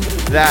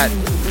 that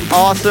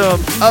awesome,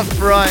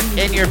 upfront,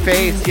 in your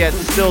face, yet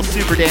still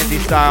super dancey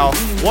style.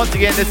 Once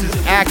again, this is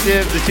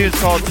Active. The tune's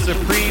called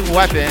Supreme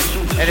Weapon,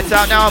 and it's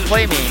out now on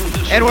Play Me.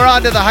 And we're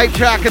on to the hype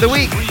track of the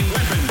week.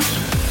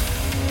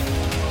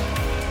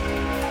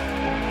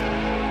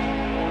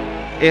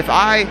 If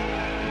I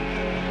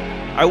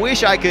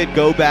wish I could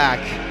go back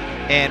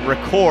and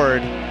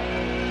record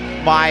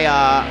my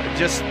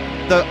just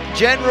the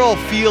general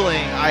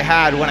feeling I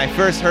had when I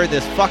first heard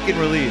this fucking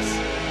release.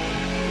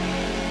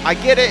 I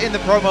get it in the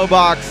promo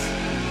box,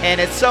 and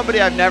it's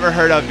somebody I've never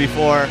heard of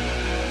before,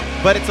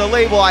 but it's a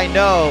label I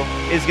know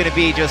is gonna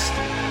be just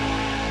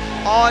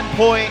on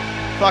point,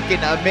 fucking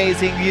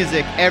amazing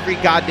music every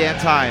goddamn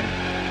time.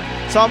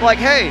 So I'm like,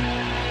 hey,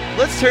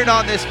 let's turn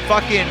on this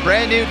fucking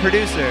brand new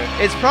producer.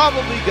 It's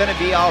probably gonna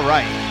be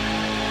alright.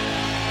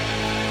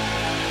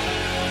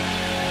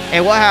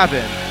 And what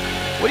happened?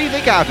 What do you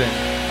think happened?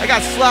 I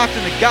got slapped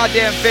in the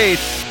goddamn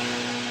face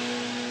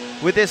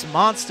with this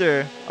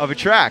monster of a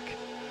track.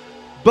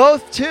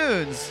 Both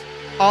tunes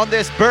on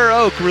this Burr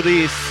Oak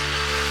release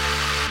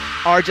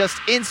are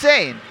just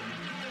insane.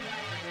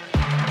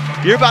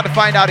 You're about to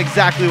find out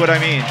exactly what I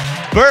mean.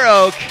 Burr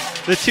Oak,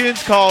 the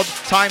tune's called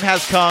Time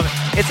Has Come.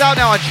 It's out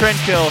now on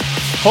Trendkill.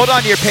 Hold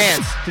on to your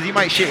pants, because you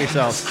might shit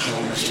yourself.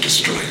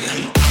 Destroy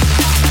them.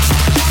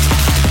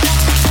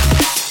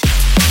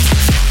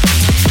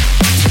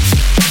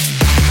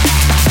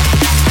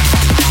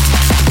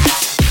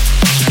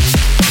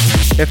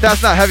 If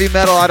that's not heavy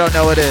metal, I don't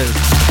know what is.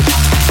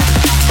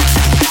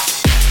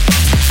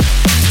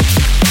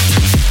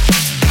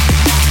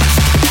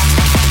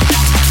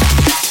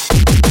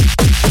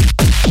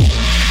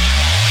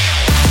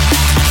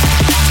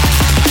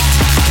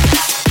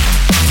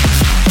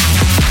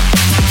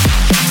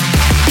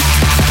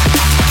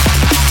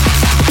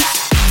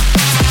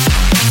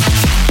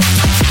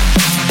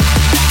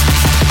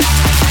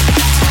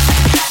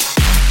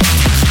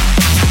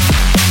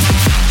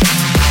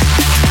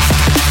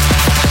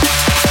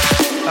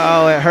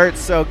 Oh, it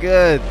hurts so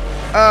good.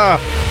 Oh.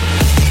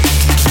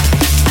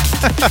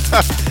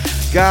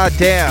 God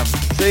damn.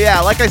 So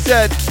yeah, like I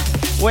said,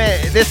 when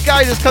this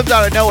guy just comes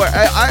out of nowhere,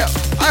 I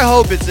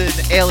hope it's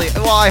an alien.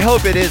 Well, I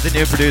hope it is a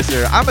new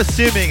producer. I'm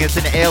assuming it's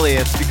an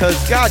alias because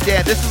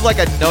goddamn, this is like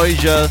a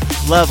Noisia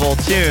level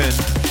tune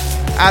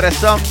out of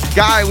some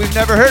guy we've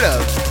never heard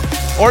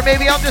of. Or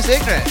maybe I'm just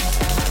ignorant.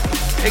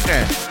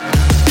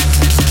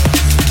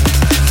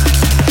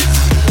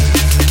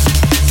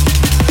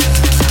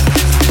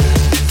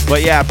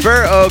 But yeah,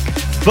 Burr Oak,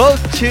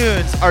 both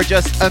tunes are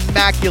just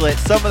immaculate.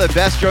 Some of the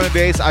best drum and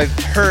bass I've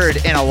heard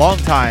in a long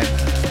time.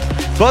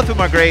 Both of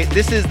them are great.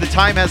 This is The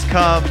Time Has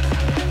Come,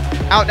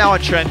 out now on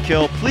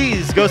Trendkill.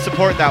 Please go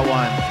support that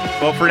one.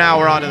 But for now,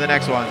 we're on to the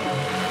next one.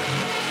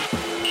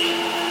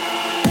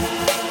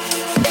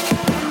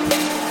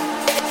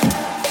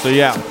 So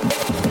yeah.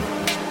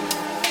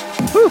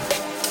 Whew.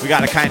 We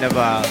gotta kind of,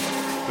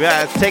 we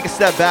gotta take a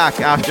step back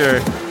after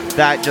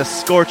that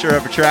just scorcher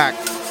of a track.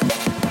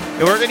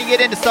 And we're going to get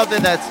into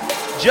something that's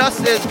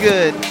just as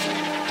good,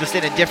 just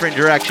in a different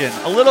direction.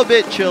 A little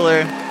bit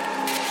chiller,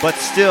 but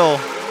still,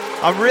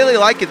 I'm really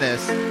liking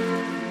this.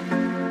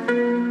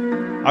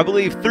 I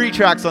believe 3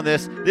 tracks on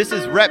this. This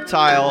is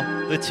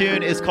Reptile. The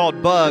tune is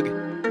called Bug,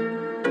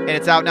 and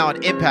it's out now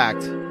on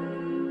Impact.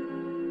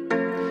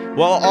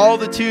 While all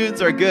the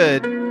tunes are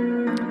good,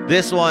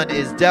 this one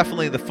is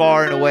definitely the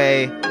far and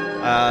away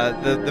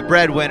the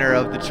breadwinner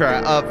of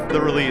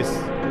the release.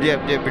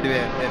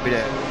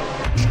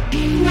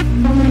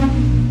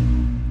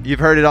 You've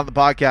heard it on the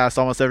podcast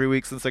almost every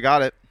week since I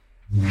got it.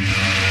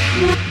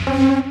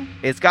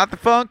 It's got the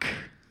funk.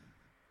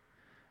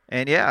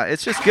 And yeah,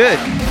 it's just good.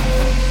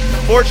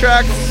 4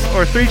 tracks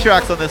or 3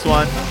 tracks on this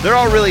one. They're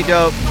all really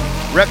dope.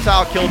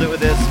 Reptile killed it with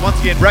this. Once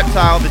again,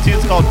 Reptile. The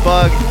tune's called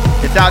Bug.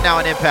 It's out now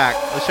on Impact.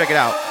 Let's check it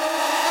out.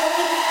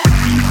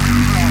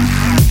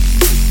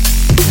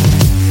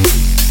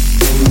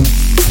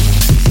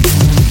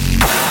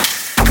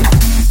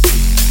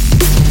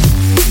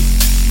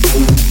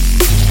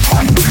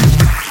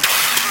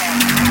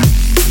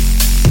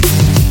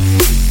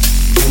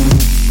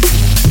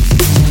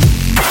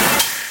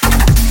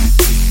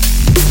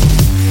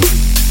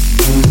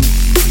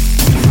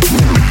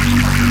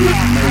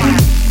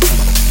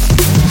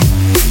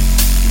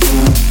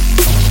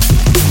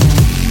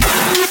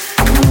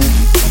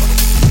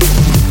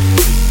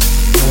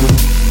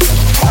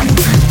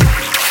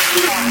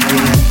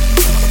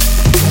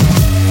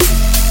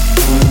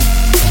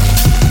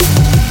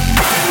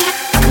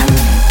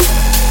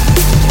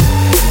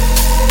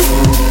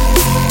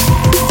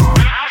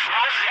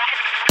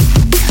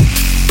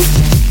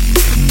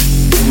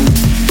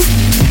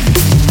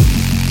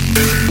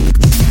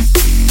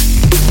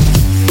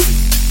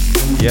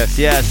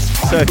 Yes.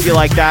 So if you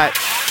like that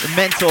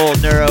mental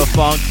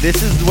neurofunk,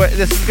 this is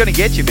gonna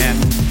get you, man.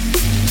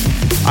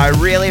 I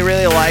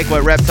really like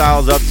what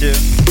Reptile's up to.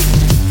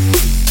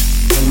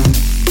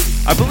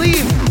 I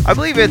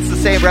believe it's the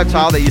same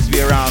Reptile that used to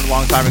be around a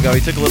long time ago. He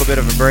took a little bit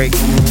of a break.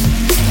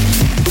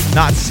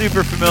 Not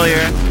super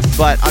familiar,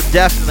 but I've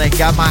definitely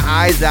got my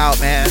eyes out,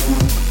 man.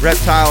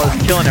 Reptile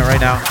is killing it right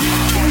now.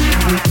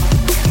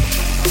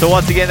 So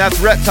once again,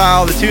 that's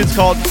Reptile. The tune's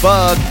called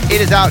Bug.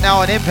 It is out now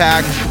on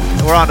Impact.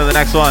 We're on to the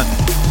next one.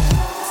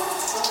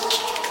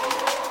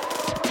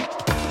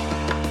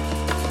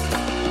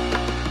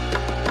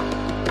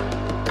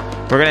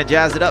 We're going to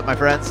jazz it up, my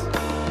friends.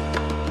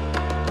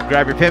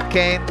 Grab your pimp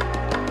cane,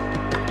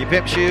 your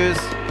pimp shoes,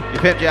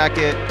 your pimp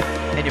jacket,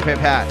 and your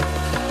pimp hat.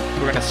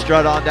 We're going to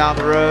strut on down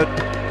the road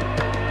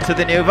to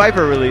the new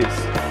Viper release.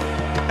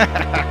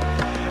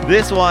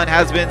 This one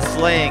has been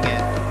slaying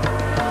it.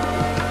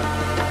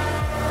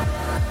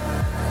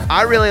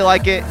 I really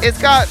like it.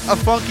 It's got a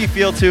funky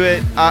feel to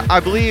it.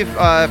 I believe,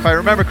 if I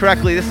remember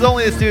correctly, this is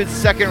only this dude's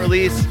second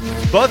release.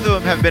 Both of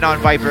them have been on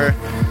Viper.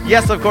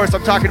 Yes, of course,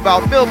 I'm talking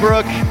about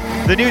Millbrook.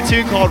 The new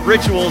tune called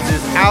Rituals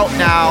is out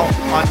now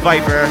on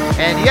Viper.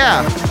 And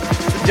yeah,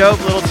 it's a dope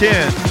little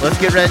tune. Let's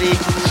get ready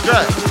to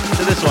strut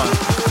to this one.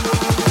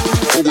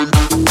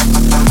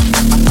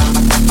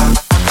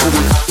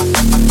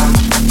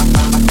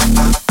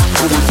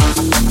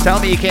 Tell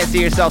me you can't see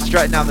yourself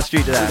strutting down the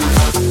street to that.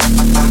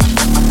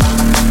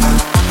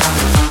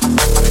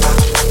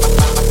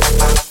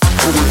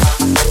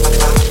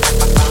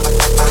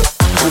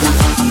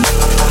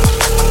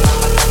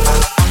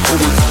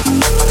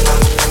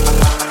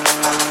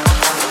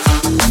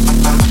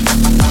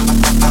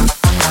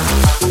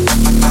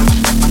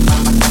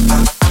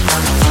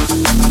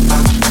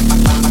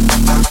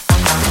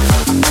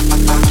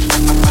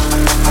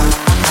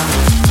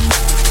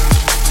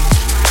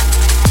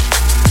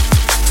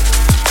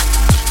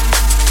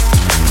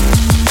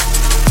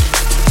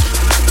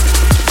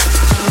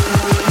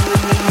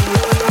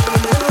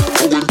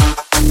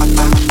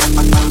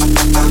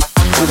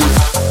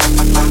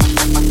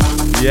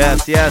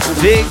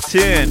 Yes, big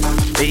tune.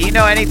 You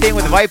know, anything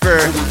with Viper,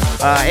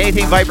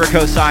 anything Viper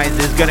co-signs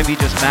is going to be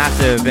just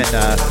massive. And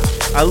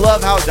I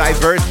love how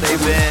diverse they've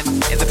been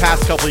in the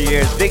past couple of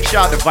years. Big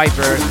shout to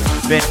Viper.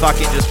 Been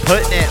fucking just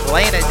putting it,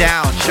 laying it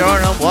down,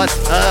 showing them what's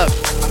up.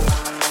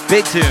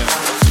 Big tune.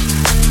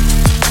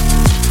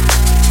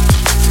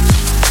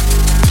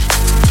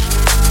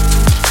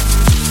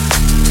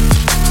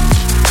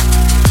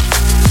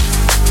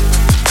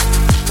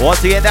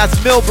 Once again,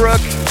 that's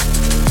Millbrook.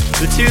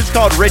 The tune's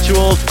called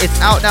Rituals. It's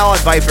out now on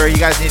Viper. You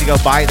guys need to go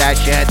buy that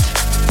shit.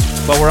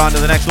 But we're on to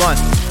the next one.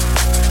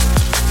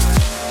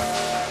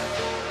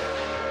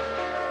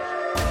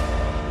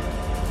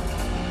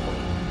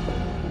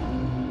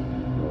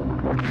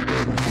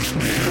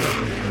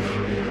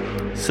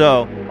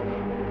 So,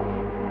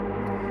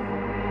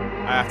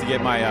 I have to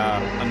get my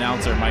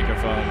announcer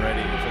microphone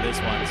ready for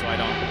this one so I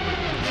don't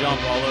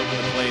jump all over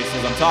the place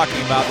as I'm talking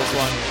about this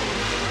one.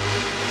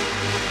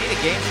 Need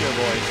a game show,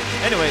 boys.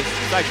 Anyways,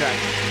 sidetrack.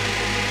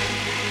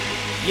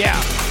 Yeah,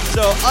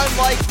 so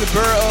unlike the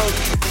Burr Oak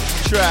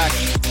track,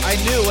 I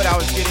knew what I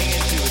was getting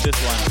into with this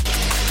one.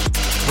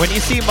 When you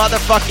see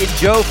motherfucking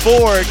Joe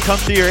Ford come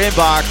to your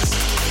inbox,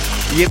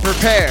 you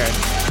prepare.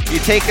 You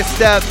take a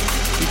step,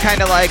 you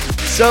kind of like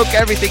soak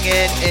everything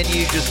in, and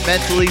you just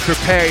mentally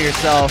prepare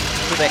yourself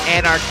for the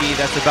anarchy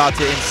that's about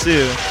to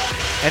ensue.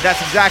 And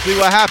that's exactly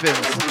what happens.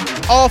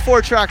 All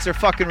 4 tracks are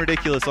fucking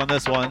ridiculous on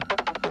this one.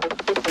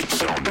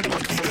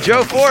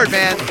 Joe Ford,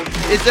 man,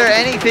 is there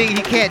anything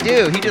he can't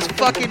do? He just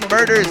fucking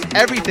murders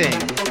everything.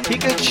 He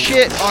could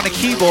shit on a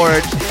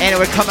keyboard and it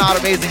would come out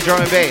amazing drum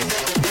and bass.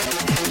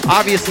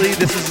 Obviously,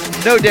 this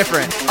is no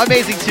different.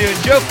 Amazing tune.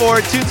 Joe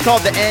Ford, tune's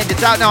called The End.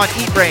 It's out now on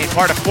Eat Brain,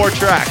 part of 4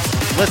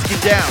 tracks. Let's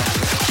get down.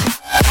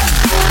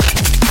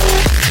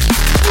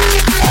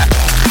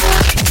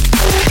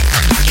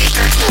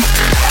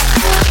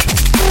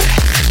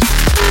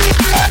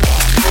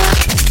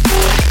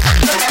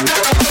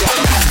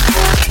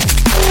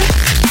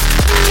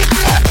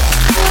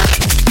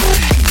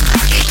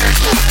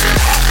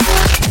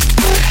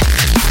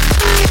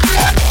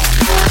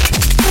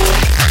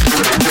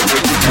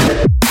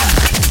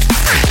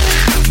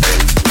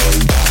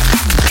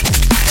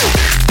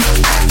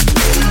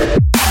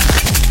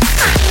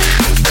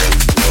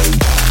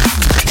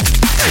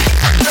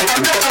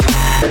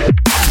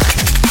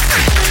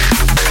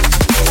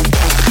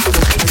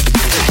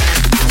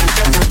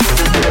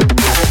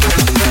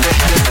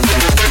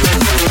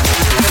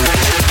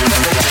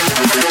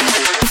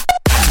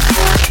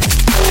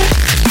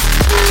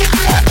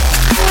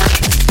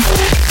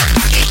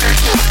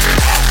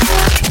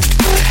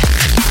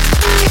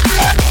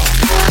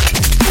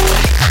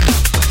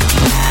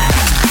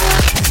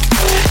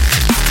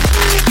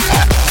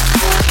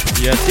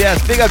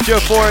 Yes, big up Joe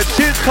Ford.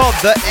 Tune's called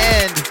The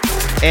End.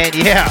 And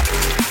yeah,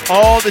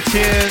 all the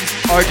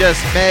tunes are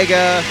just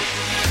mega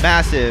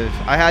massive.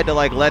 I had to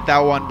let that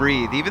one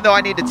breathe. Even though I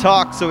need to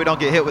talk so we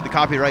don't get hit with the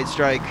copyright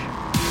strike,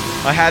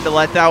 I had to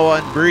let that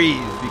one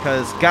breathe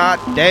because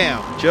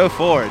goddamn, Joe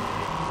Ford.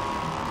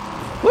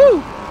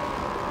 Woo!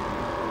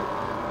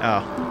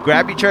 Oh,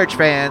 grab your church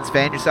fans,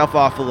 fan yourself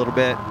off a little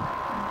bit.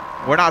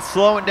 We're not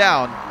slowing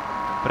down,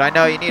 but I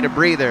know you need a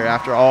breather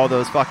after all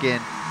those fucking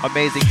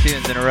amazing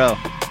tunes in a row.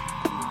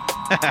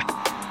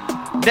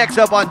 Next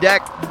up on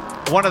deck,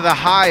 one of the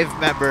Hive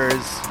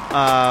members,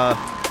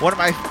 one of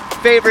my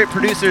favorite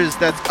producers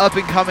that's up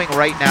and coming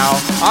right now.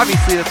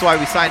 Obviously, that's why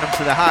we signed him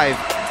to the Hive.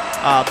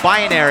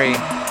 Binary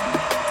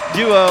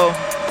duo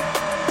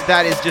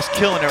that is just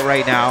killing it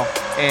right now.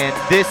 And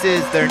this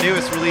is their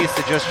newest release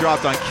that just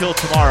dropped on Kill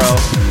Tomorrow.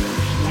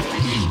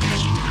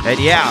 And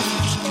yeah,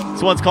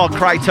 this one's called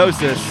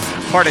Cryptosis.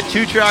 Part of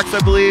 2 tracks, I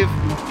believe.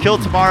 Kill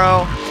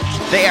Tomorrow.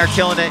 They are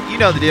killing it. You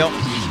know the deal.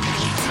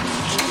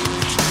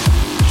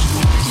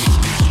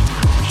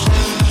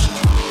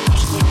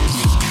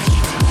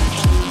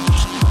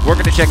 We're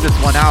going to check this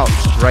one out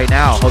right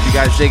now. Hope you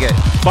guys dig it.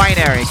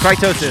 Binary,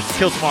 Cryptosis,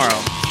 Kill Tomorrow.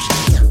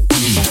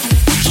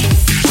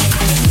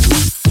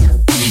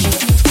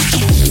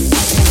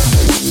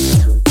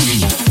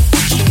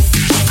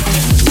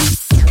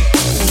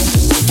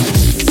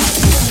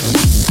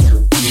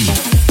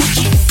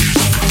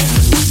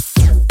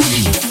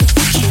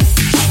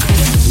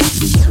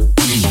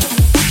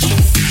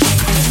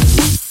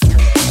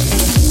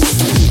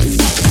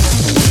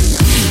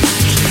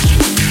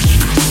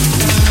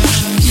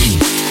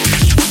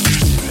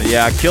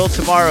 Yeah, Kill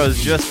Tomorrow's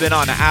just been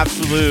on an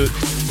absolute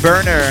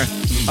burner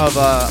of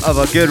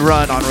a good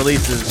run on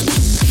releases.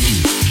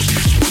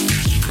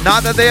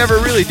 Not that they ever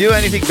really do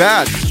anything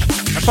bad.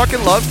 I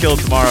fucking love Kill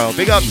Tomorrow.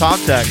 Big up Tom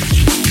Tech.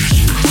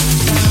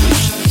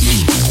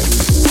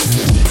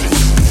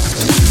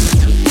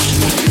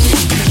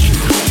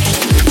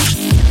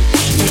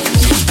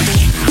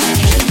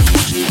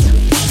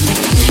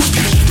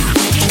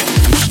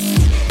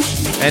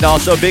 And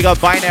also big up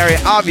Binary,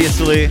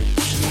 obviously.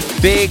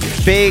 Big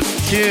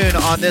tune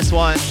on this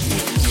one.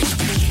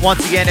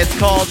 Once again, it's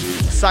called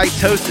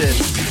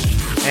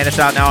Cytosis. And it's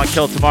out now on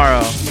Kill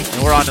Tomorrow.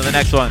 And we're on to the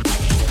next one.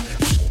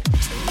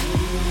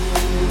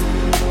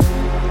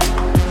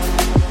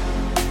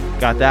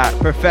 Got that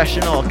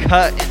professional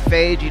cut and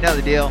fade. You know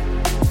the deal.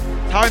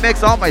 That's how I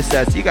mix all my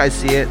sets. You guys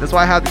see it. That's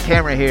why I have the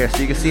camera here, so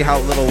you can see how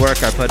little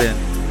work I put in.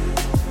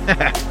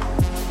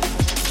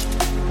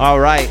 All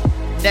right.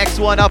 Next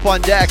one up on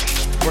deck.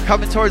 We're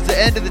coming towards the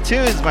end of the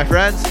tunes, my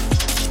friends.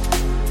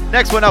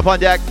 Next one up on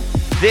deck.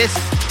 This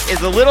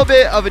is a little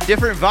bit of a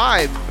different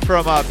vibe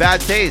from Bad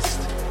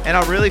Taste, and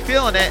I'm really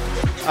feeling it.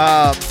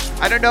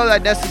 I don't know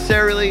that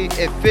necessarily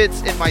it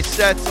fits in my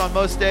sets on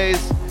most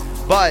days,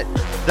 but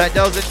that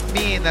doesn't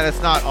mean that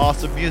it's not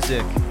awesome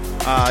music.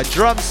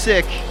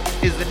 Drumsick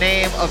is the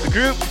name of the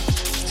group.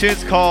 The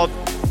tune's called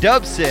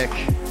Dubsick,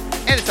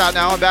 and it's out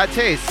now on Bad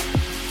Taste.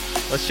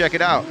 Let's check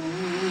it out.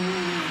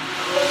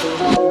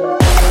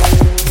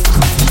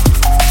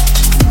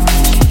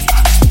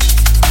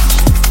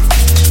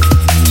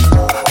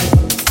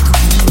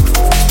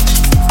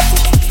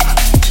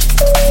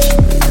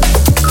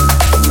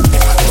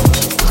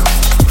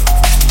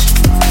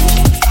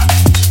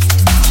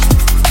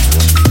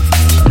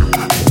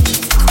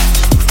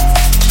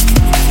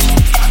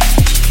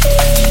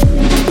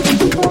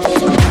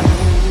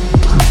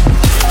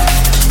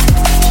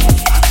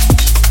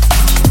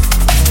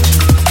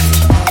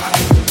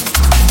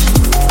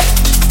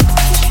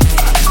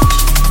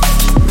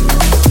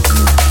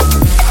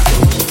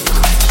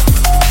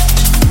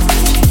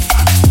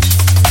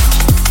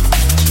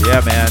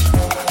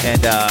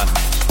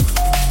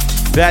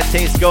 Bad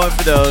Taste going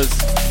for those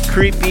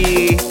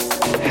creepy,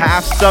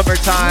 half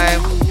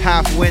summertime,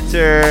 half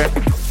winter,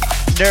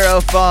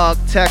 neurofunk,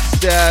 tech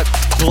step,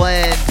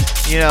 blend,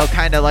 you know,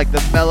 kind of like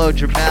the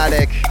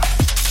melodramatic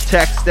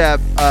tech step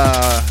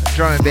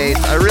drum and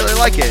bass. I really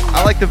like it.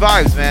 I like the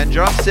vibes, man.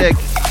 Drumstick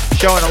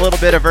showing a little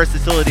bit of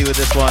versatility with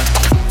this one.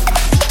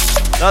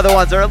 The other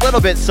ones are a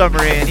little bit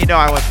summery, and you know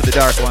I went for the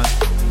dark one.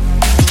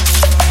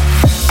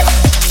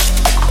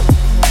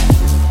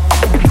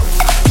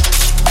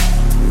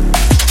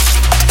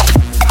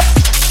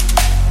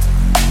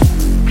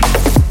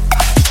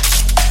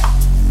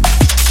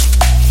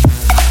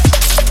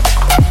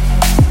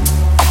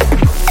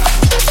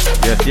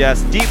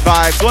 Yes, deep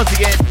vibes. Once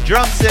again,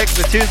 Drumstick.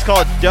 The tune's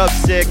called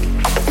Dubsick.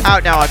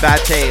 Out now on Bad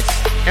Taste.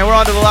 And we're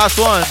on to the last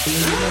one.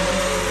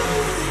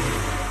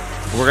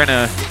 We're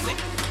gonna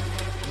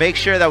make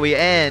sure that we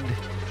end.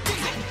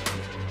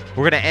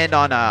 We're gonna end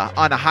on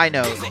a high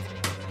note.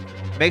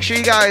 Make sure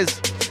you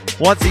guys,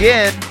 once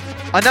again,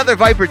 another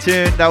Viper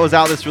tune that was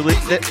out this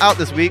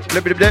week.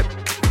 Blip, blip, blip.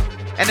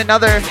 And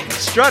another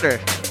Strutter.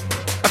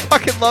 I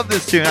fucking love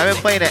this tune. I've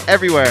been playing it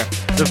everywhere.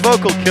 The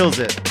vocal kills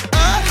it.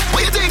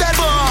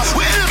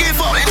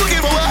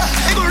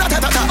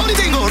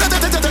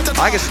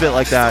 I can spit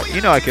like that. You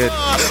know I could.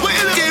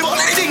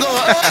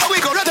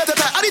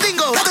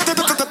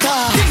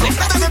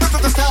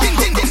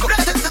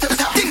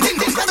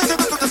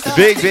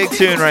 Big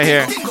tune right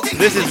here.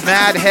 This is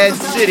Mad Head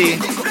City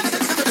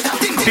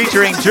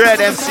featuring Dread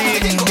MC.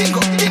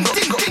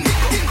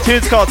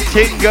 Tune's called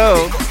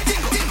Tingo,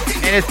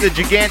 and it's the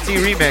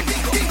Gigante remix.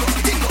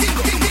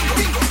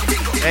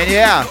 And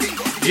yeah,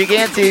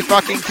 Gigante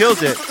fucking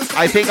kills it.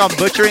 I think I'm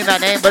butchering that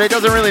name, but it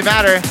doesn't really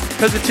matter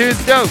because the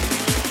tune's dope.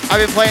 I've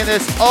been playing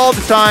this all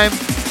the time.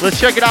 Let's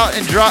check it out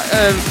and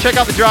check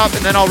out the drop,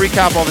 and then I'll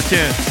recap all the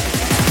tunes.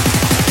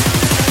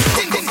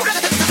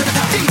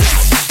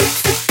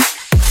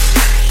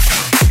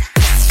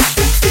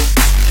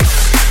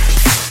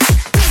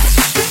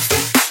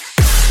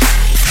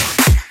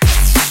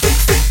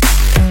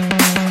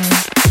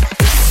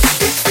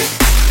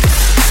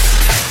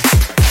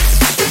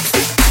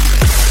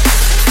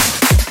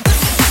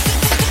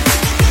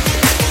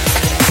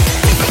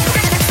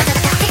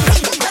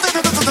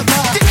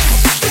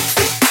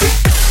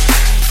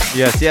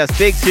 Yes,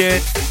 big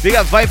tune. We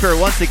got Viper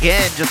once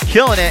again, just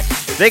killing it.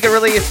 They can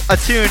release a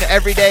tune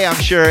every day, I'm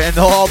sure, and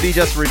they'll all be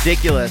just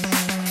ridiculous.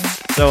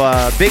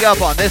 So big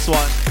up on this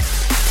one.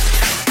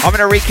 I'm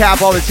going to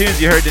recap all the tunes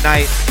you heard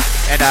tonight,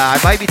 and I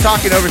might be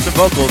talking over some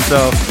vocals,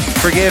 so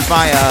forgive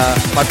my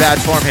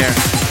bad form here.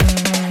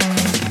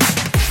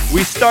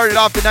 We started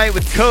off the night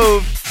with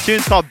Cove.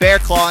 Tune's called Bear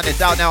Claw, and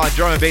it's out now on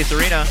Drum and Bass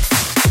Arena.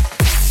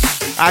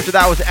 After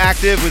that was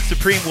Active with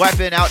Supreme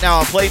Weapon, out now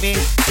on Play Me.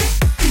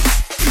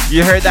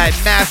 You heard that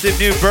massive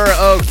new Burr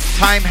Oak,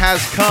 Time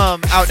Has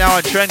Come, out now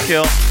on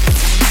Trendkill.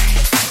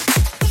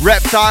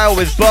 Reptile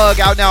with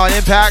Bug, out now on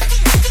Impact.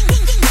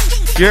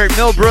 You heard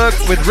Millbrook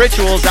with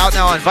Rituals, out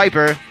now on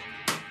Viper.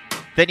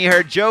 Then you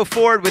heard Joe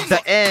Ford with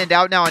The End,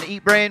 out now on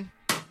Eat Brain.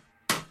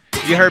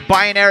 You heard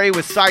Binary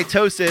with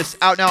Cytosis,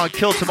 out now on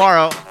Kill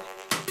Tomorrow.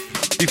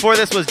 Before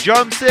this was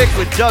Drumstick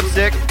with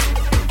Dubsick,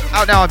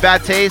 out now on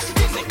Bad Taste.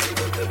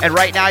 And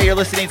right now you're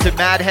listening to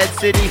Mad Head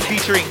City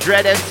featuring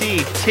Dread MC,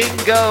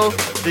 Tingo,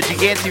 the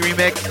Gigante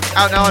remix,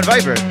 out now on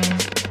Viper.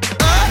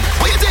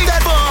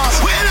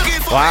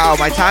 Wow,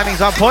 my timing's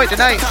on point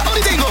tonight.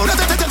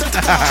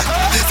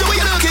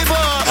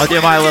 I'll do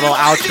my little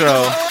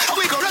outro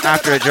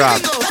after it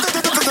drops.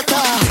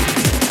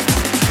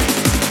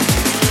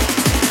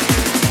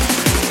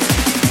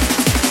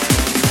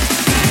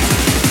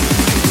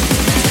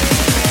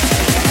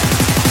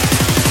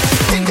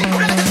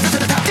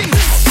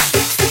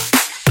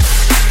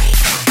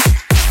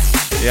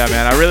 Yeah,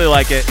 man, I really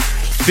like it.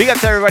 Big up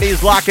to everybody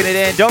who's locking it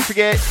in. Don't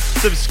forget,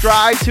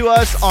 subscribe to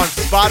us on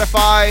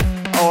Spotify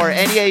or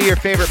any of your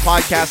favorite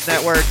podcast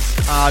networks.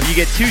 You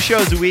get 2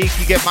 shows a week.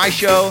 You get my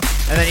show,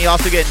 and then you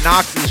also get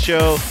Knox's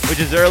show, which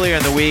is earlier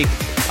in the week.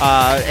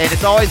 And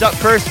it's always up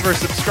first for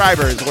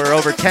subscribers. We're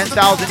over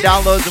 10,000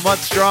 downloads a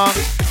month strong,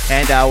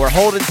 and we're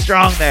holding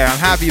strong there. I'm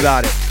happy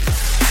about it.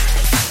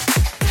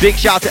 Big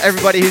shout to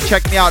everybody who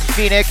checked me out in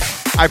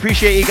Phoenix. I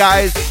appreciate you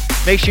guys.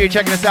 Make sure you're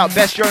checking us out,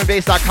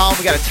 bestdrumandbass.com.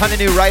 We got a ton of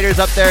new writers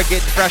up there getting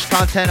fresh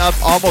content up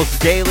almost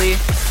daily.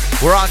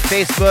 We're on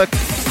Facebook.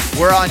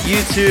 We're on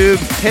YouTube.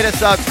 Hit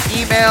us up.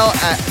 Email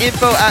at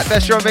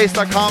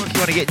info@bestdrumandbass.com if you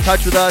want to get in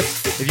touch with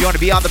us, if you want to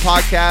be on the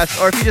podcast,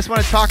 or if you just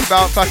want to talk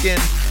about fucking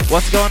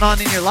what's going on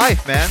in your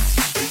life, man.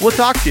 We'll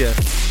talk to you.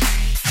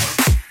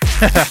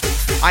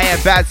 I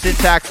am Bad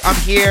Syntax. I'm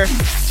here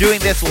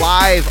doing this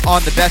live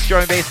on the Best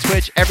Drum and Bass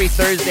Twitch every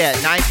Thursday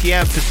at 9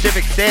 p.m.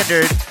 Pacific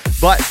Standard.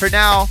 But for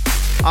now,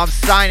 I'm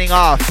signing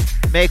off.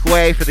 Make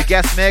way for the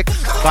guest mix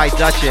by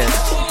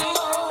Duchess.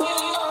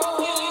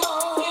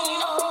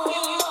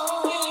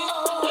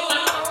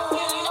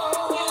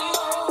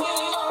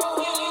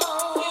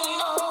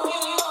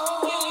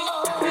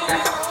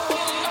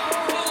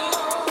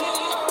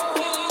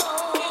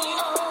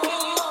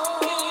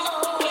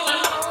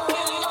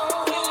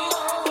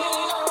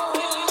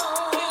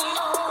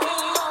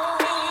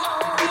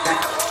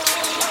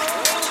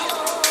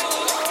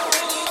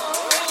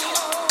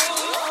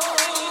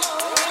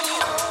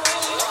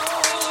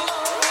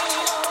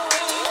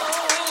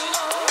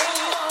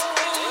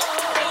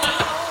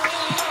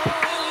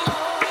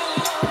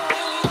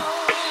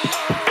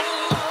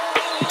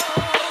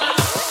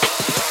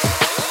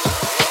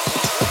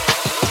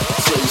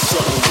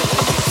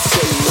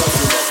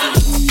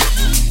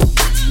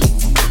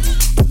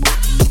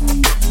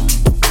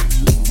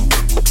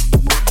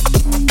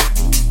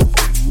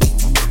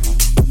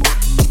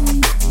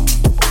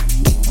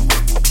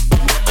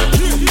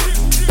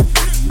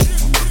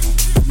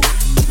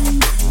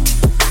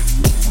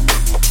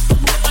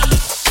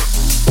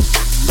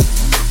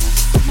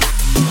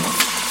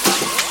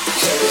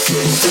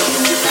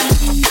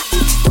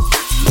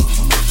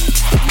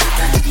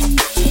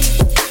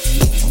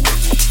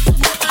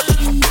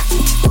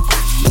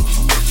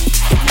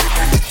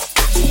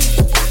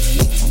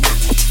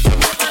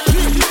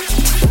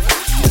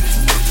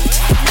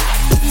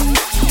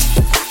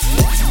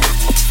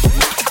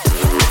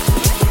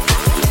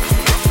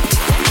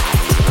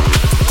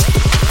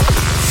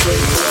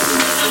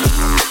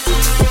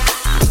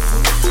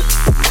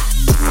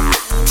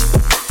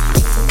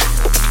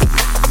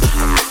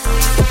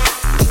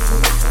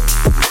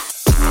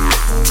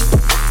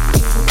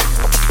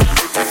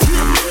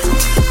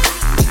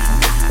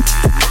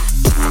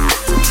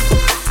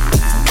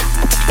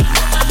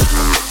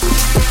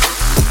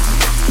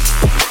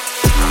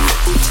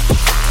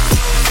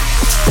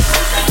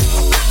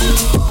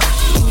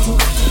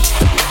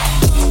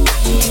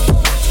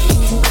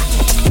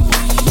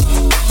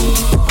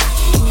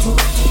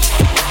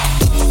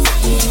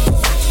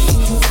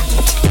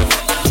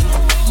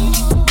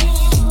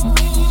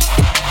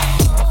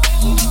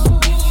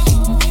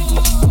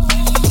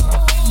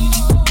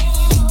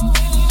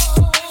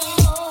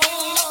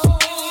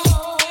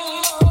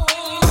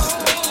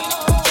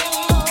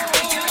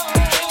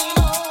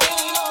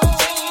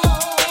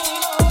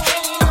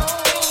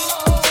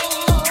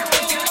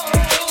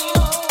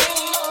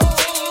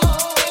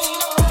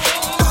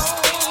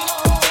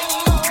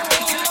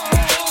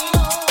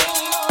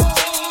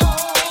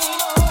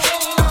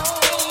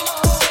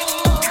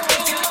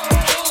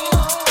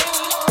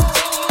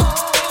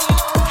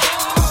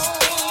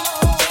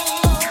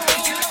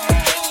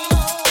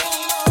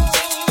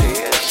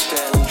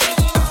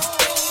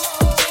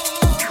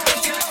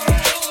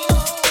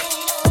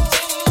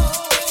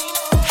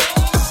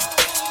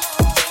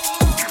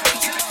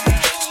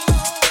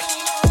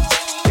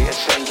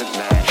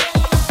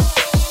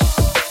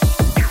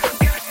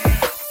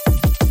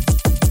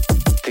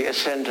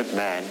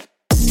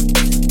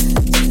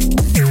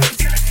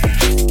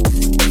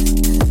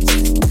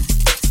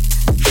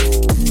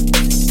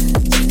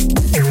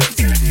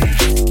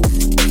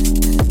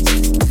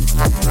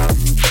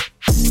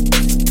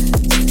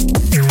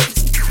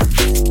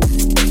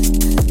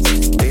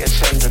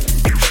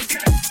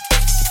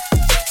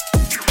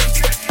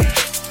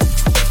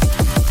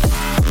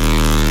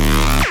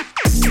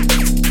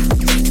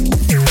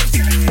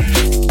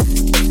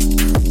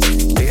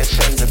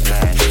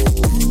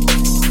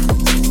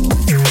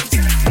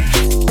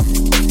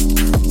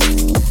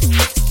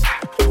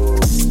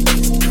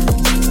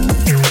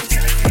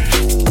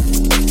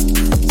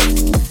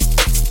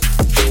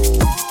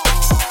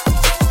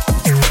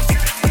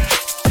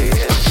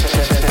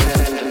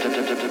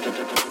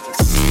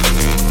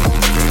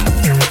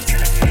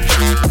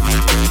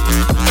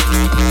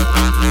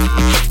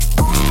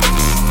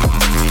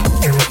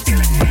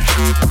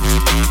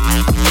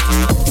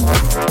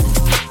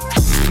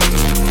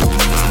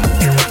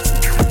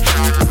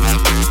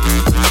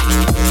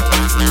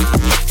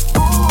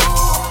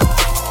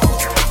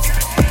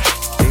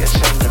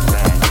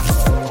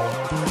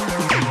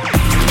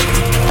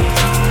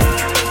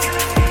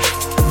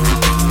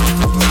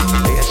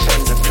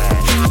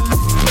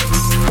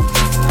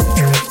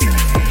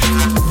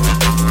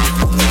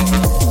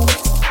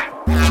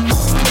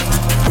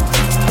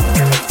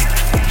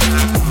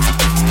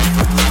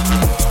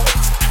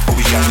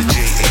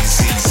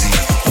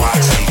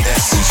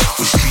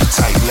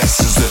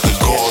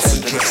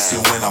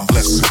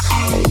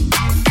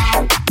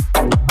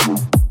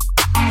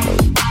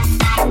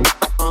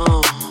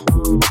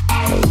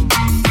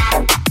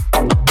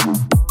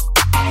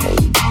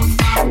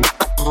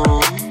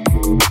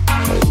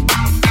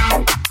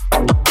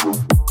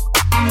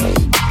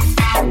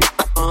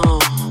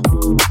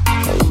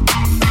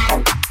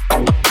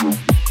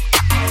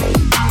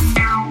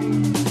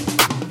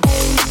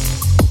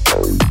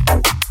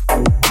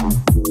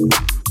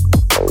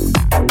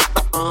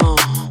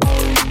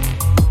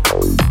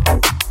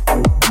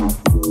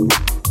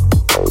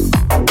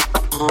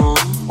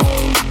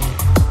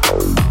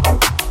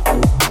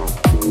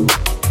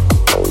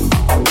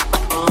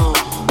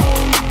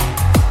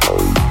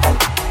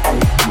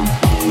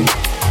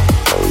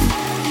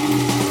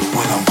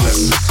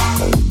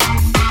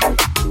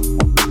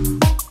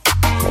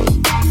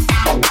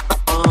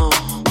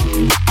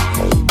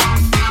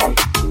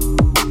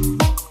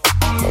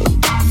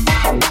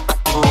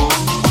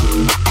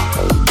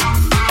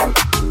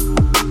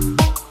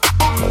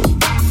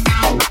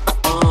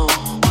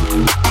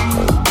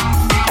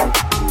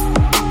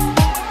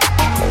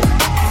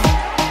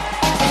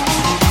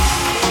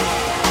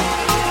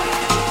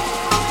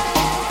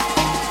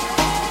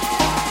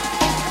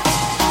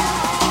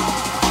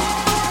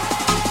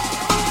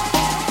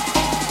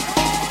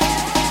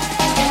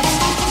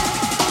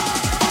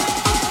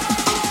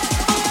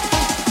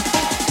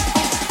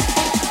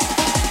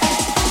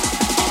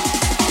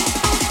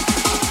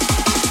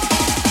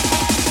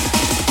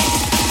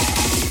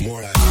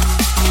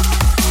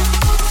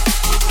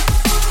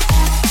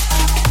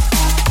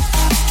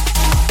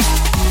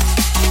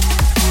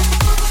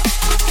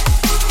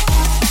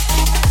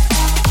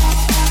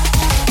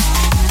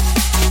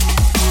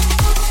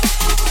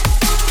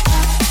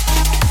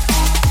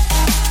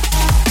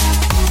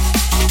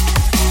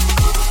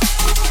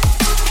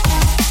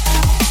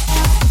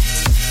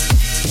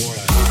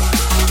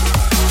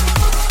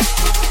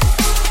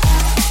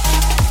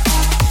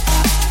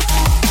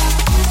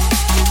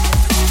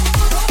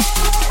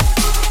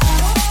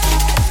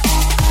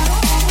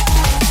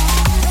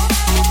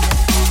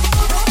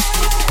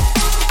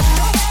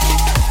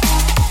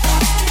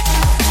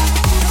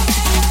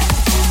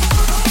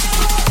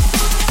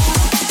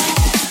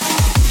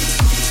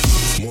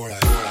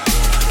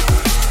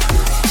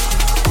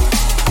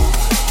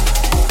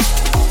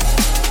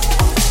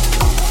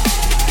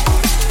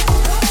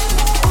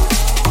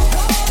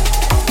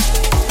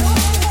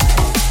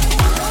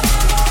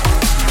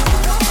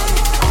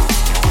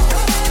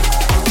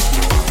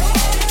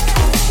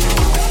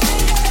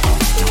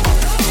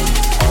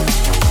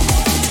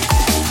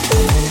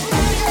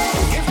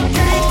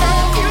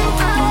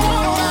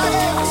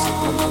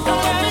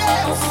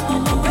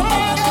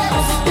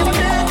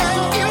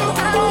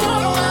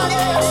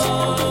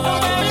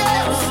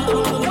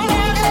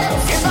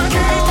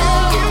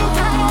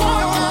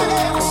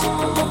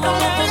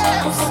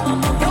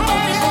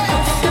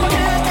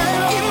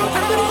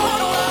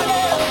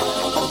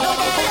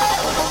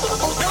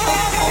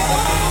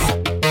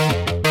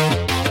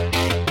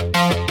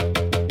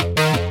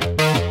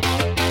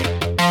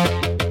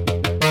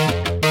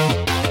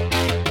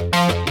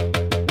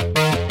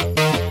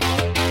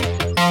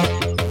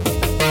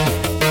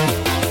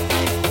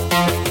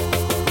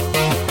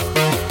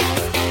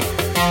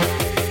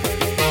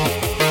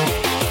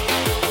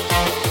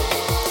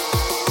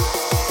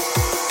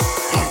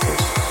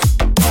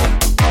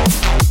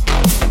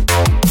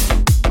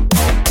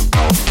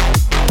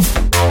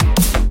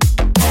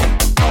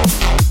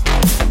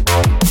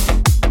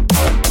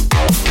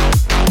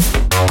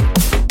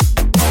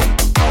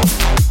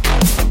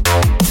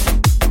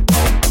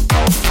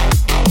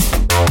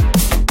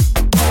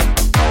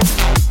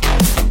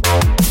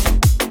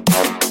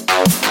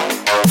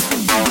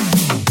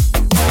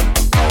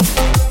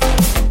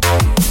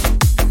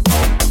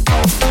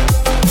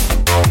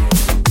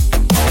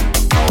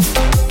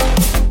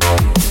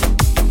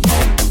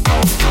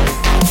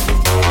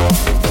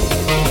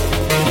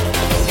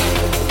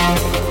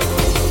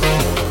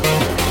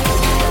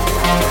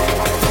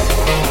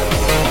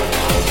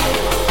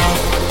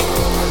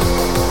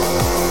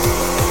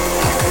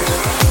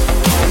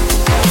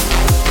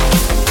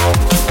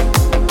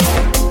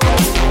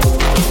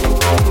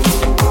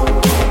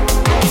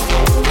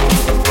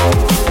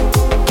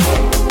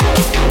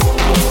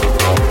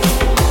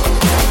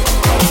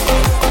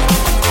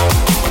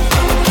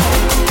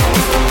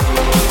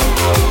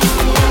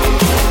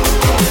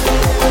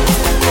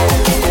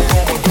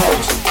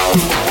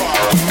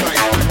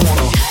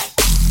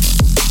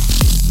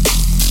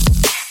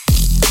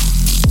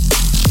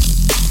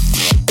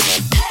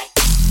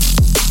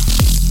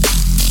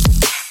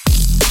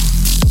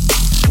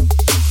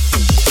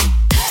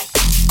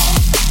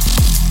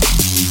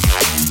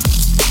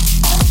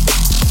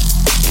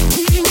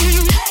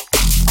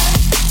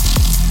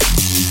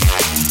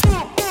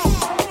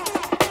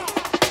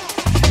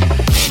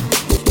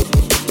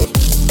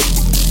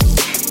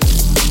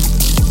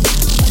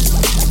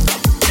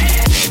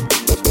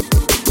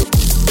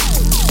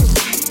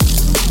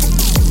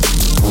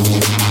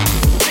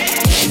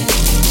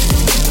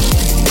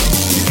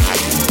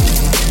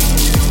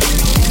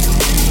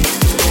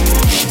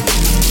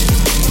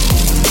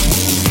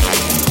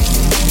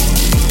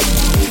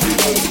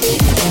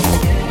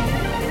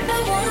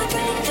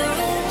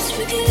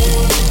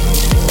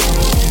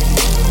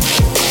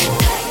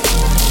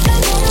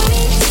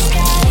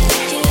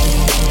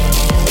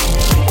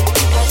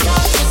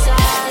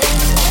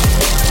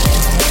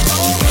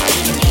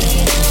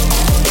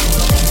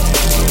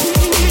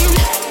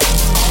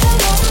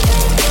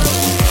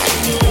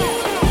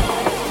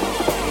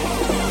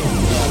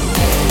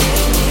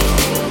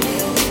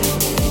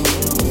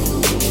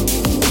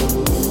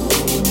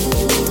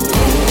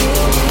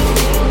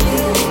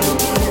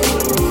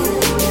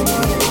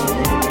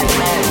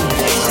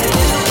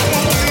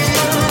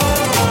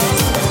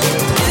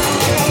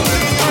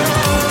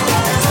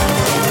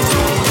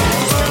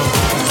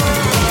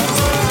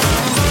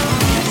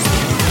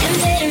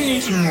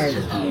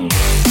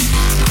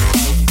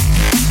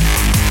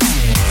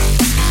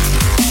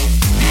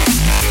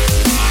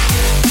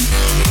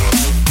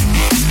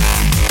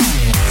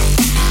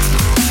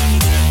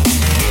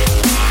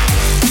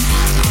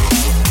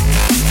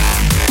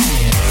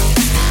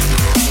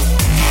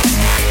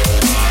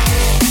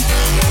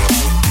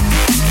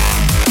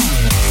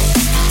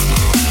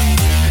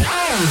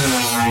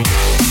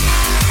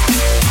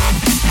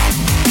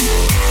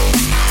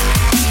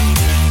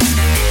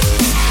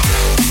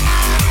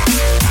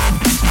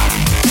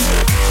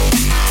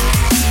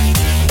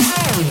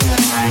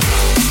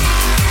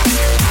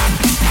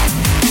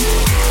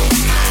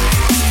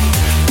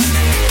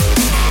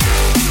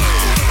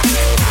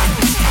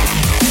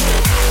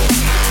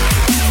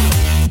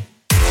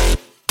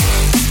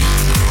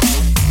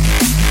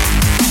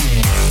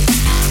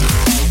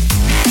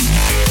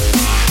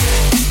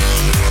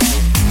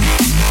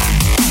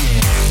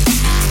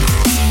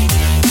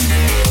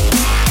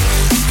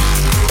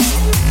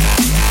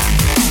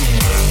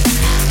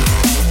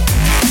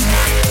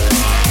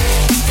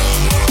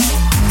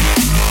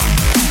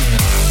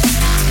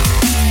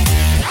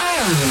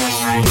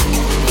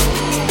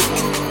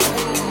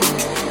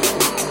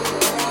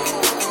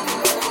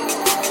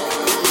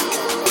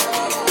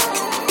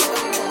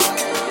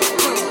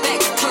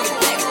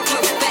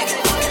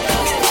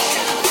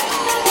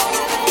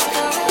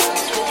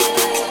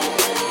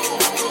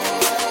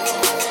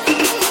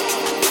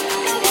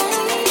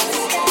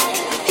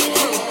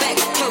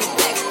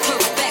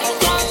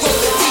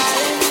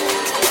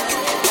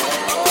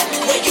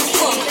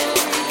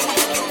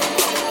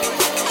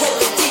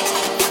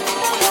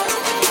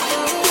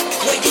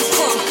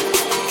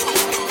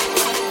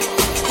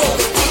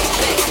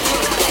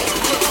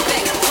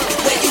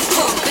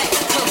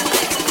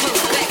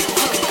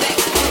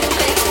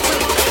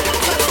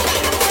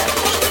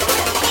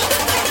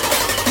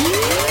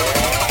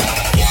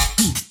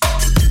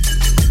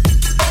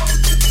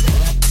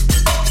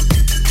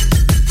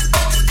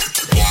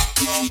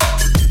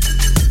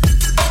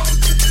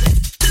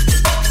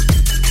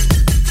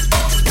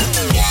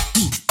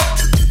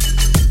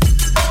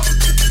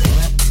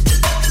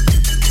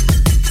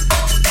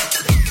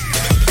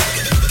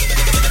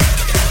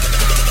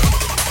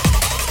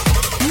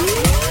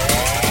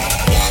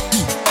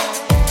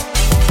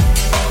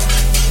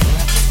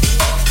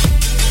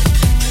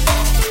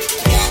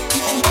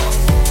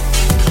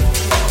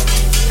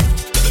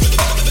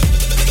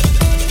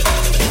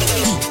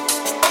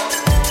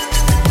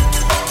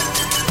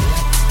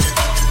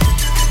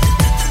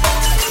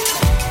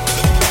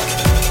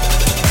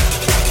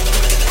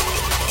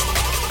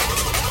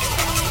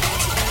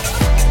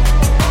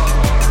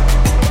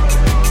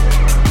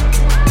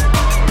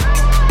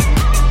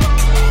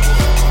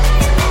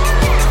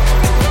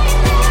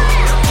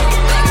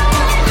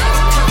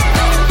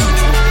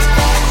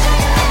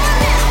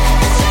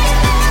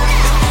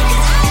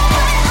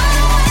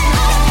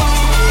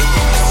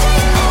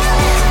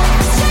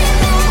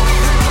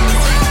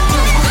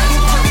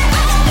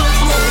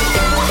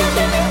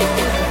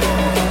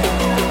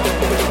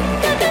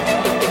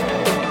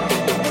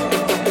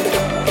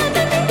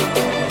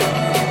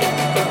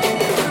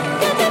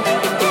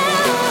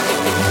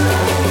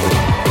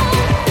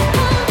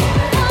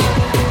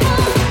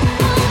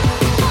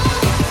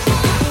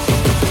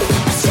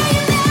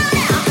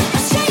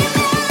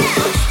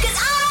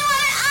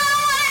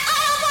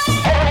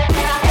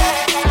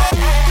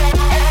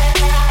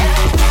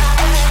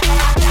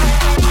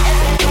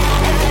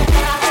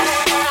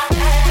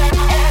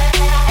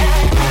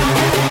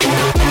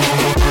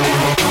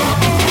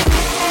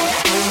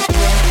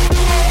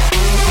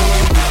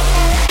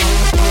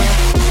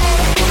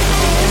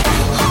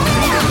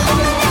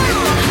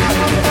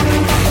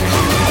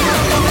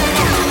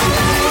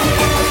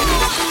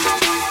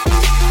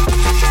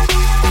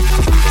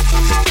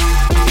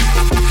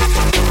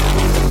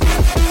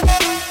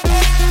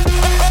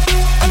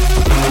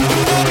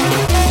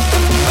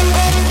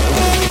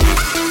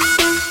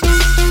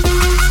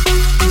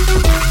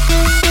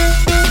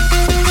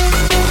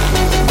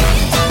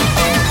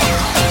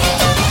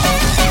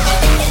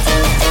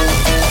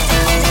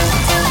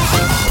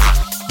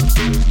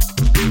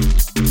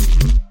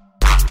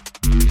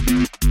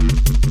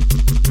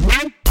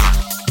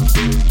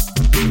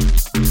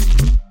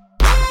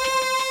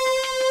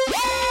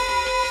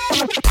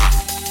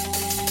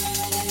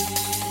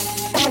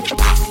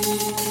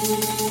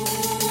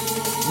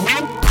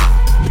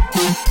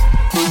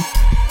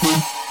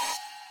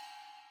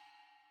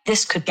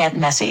 This could get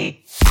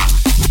messy.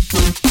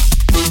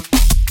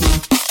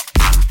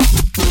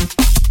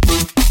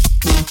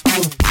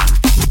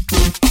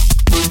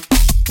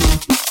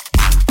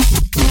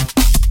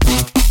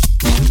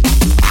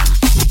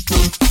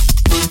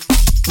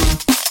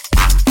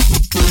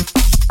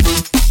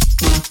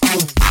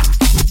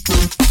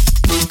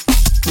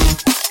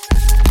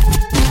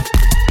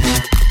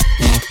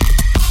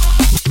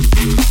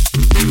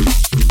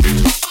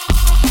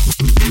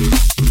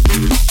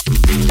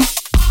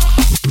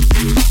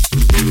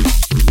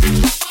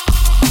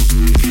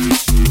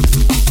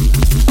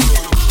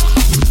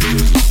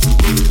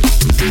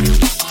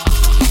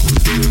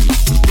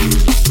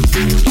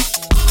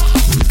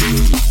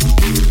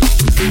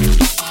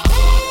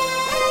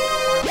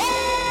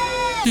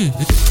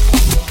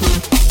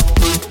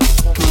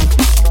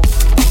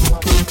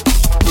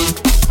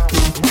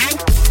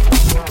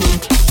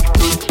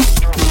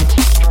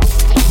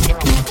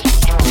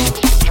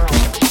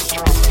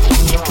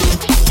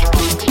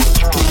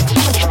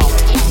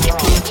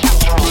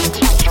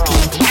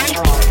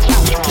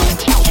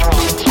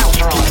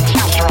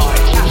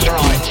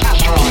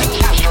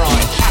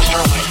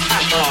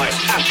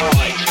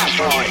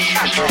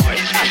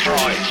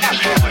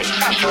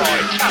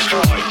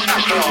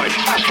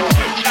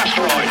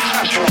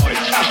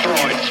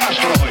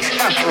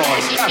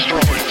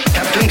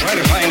 Captain, try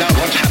to find out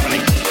what's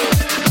happening.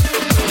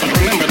 But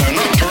remember, they're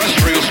not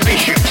terrestrial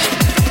spaceships.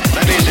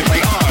 That is, if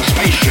they are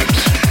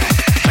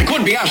spaceships. They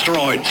could be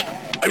asteroids.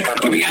 They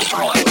could be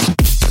asteroids.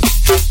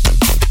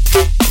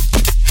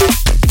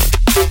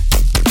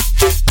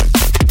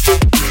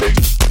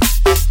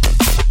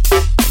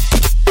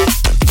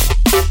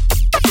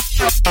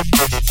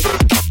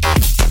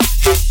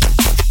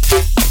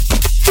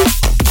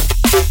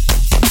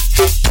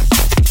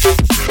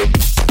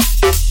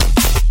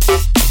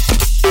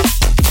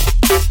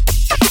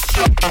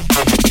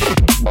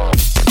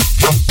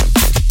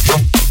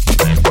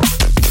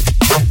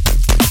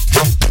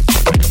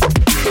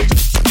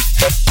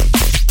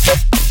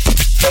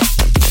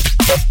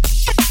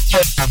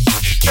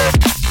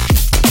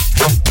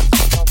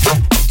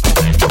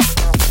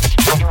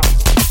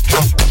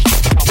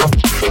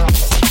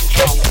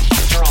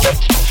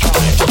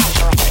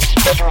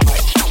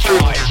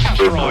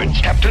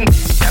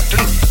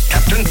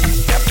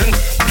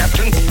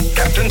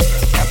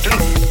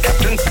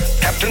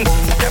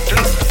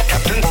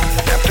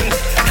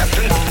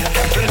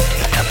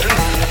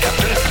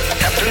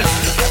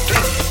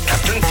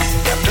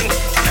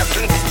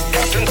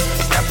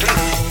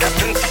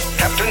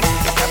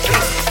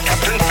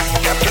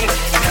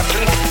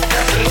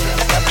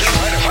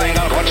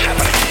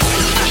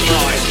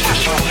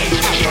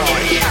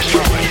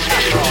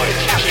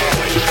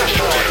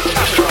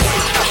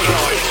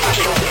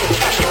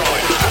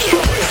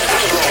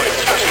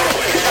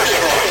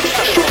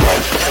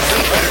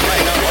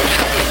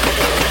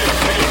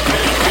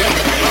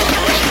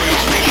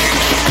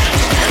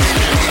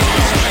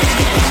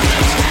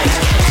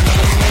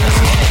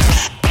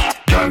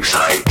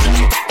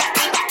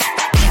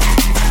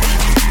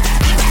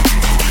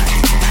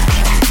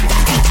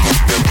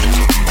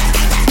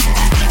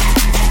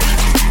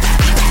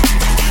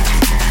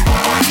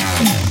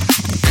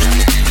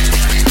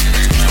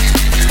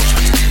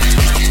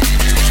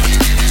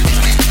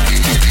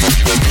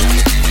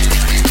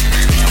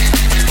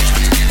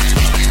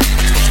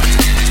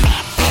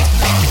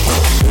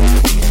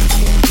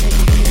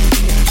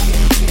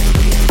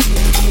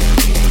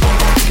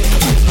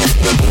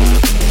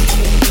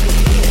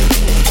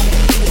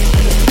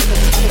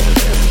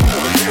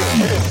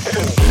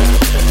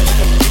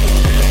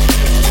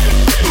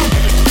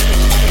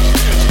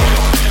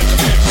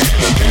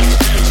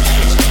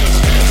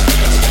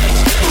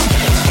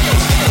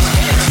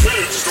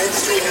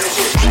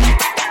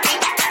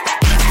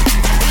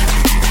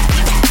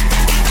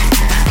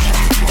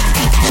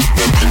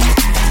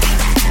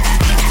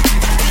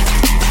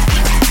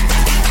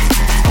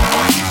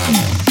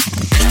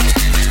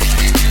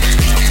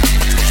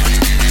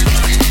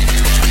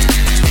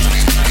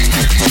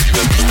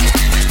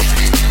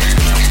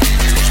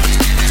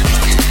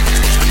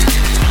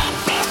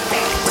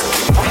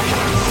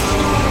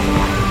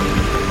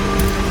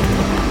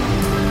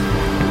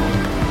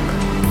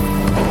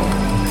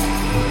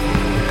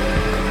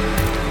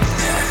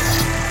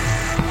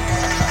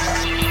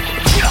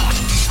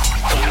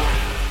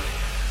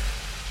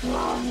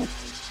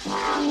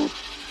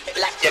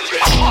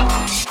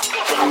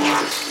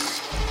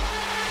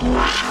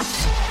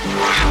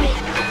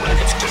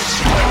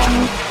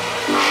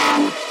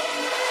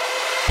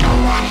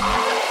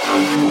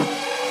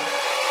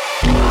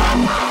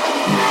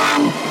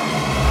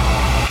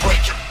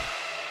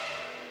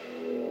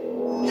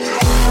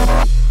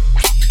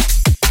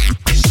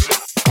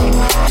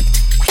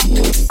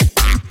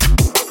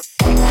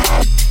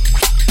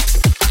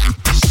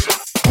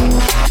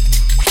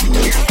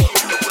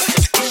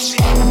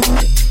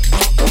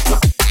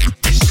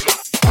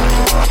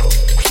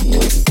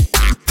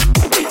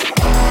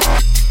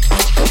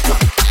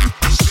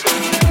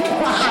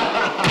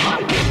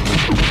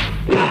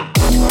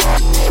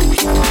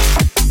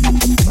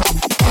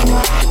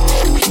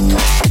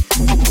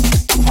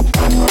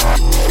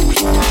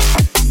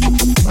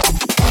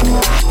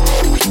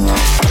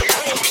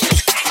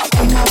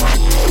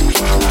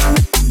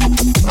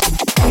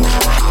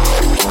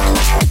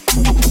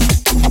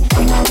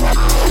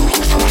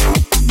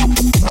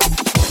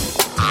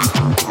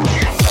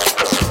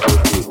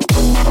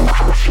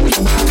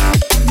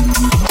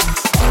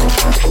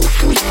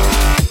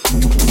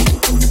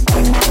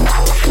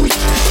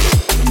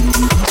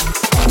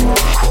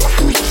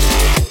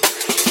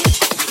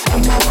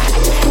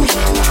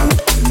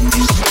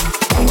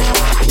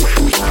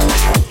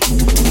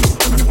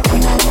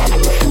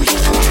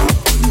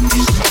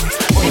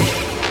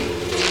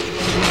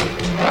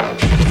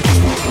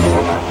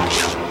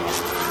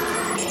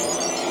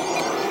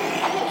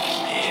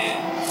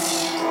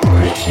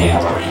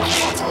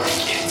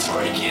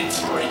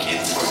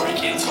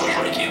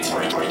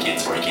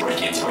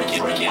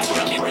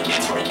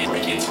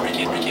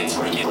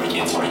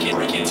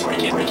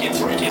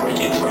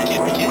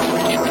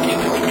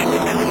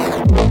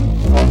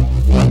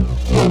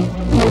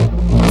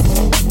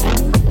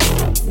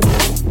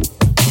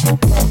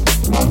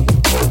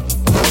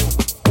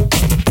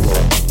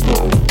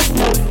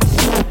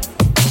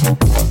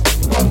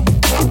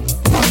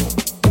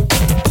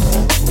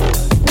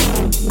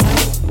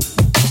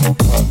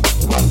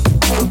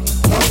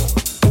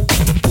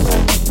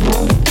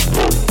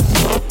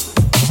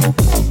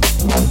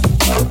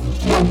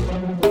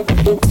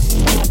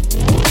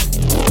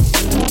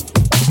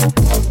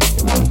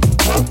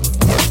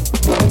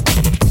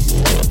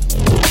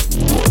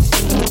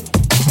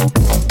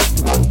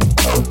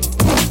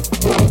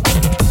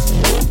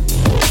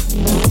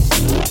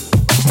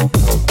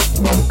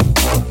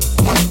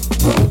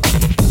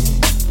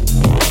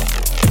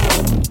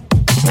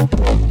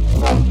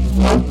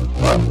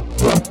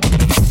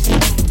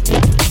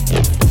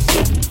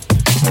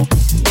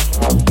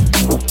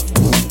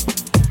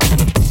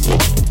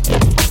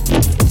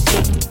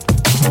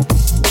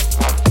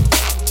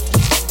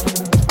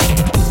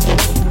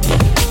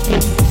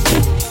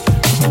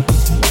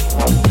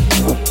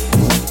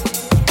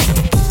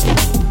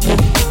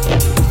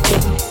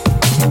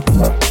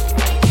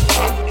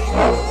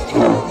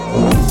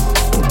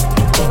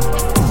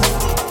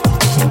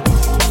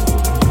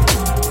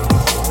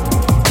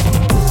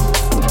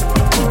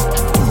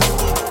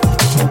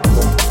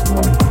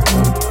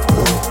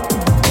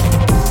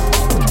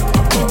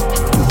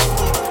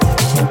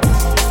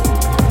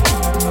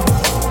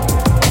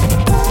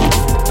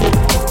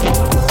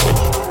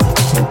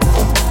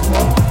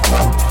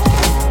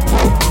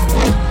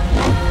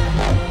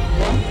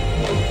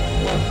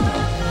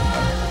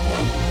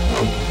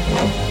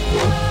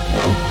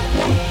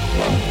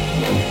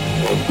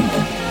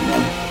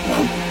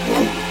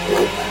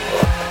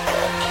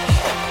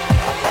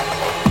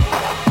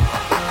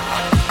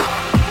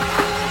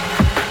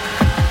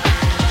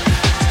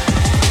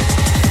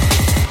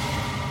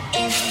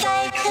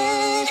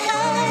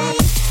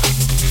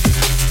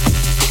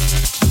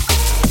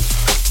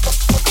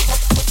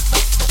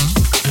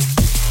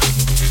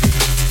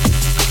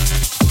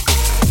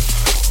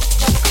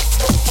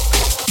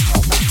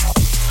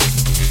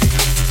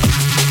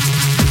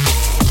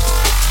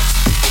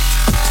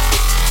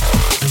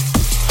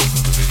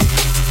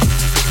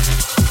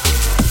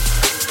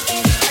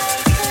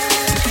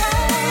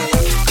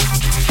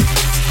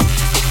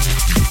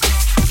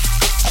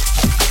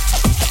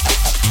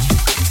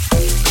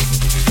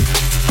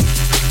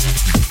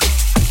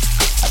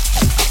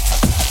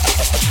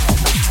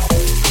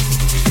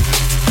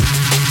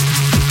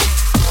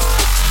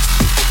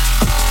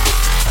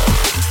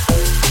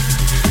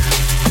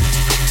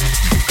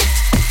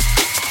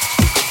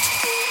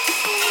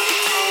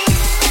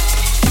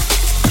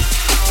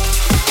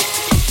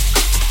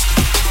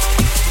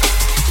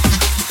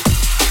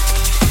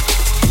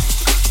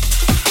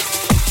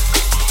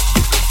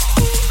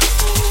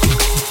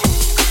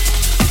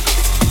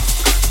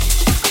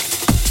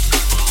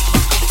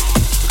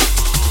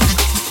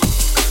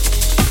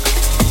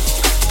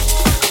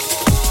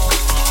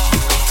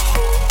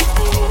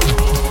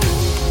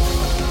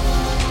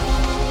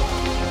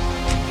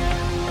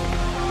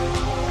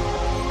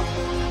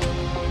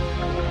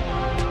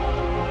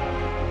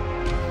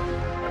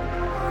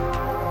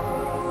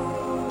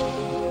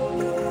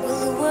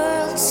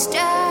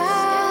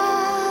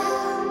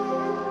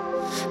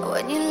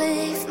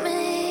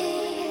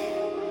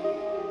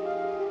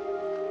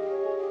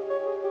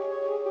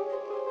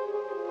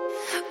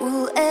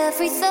 Will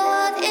every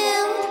thought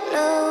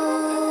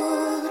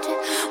implode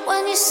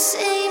when you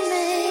see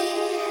me?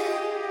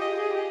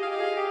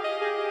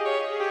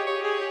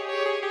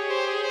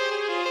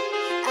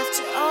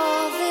 After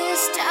all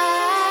this time,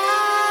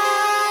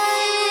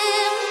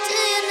 do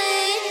you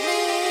need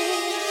me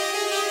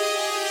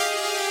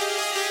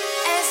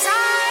as I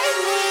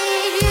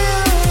need you?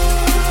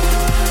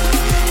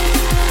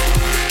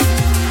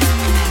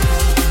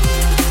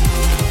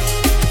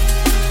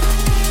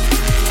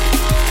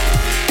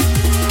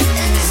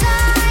 As I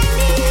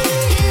need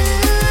you.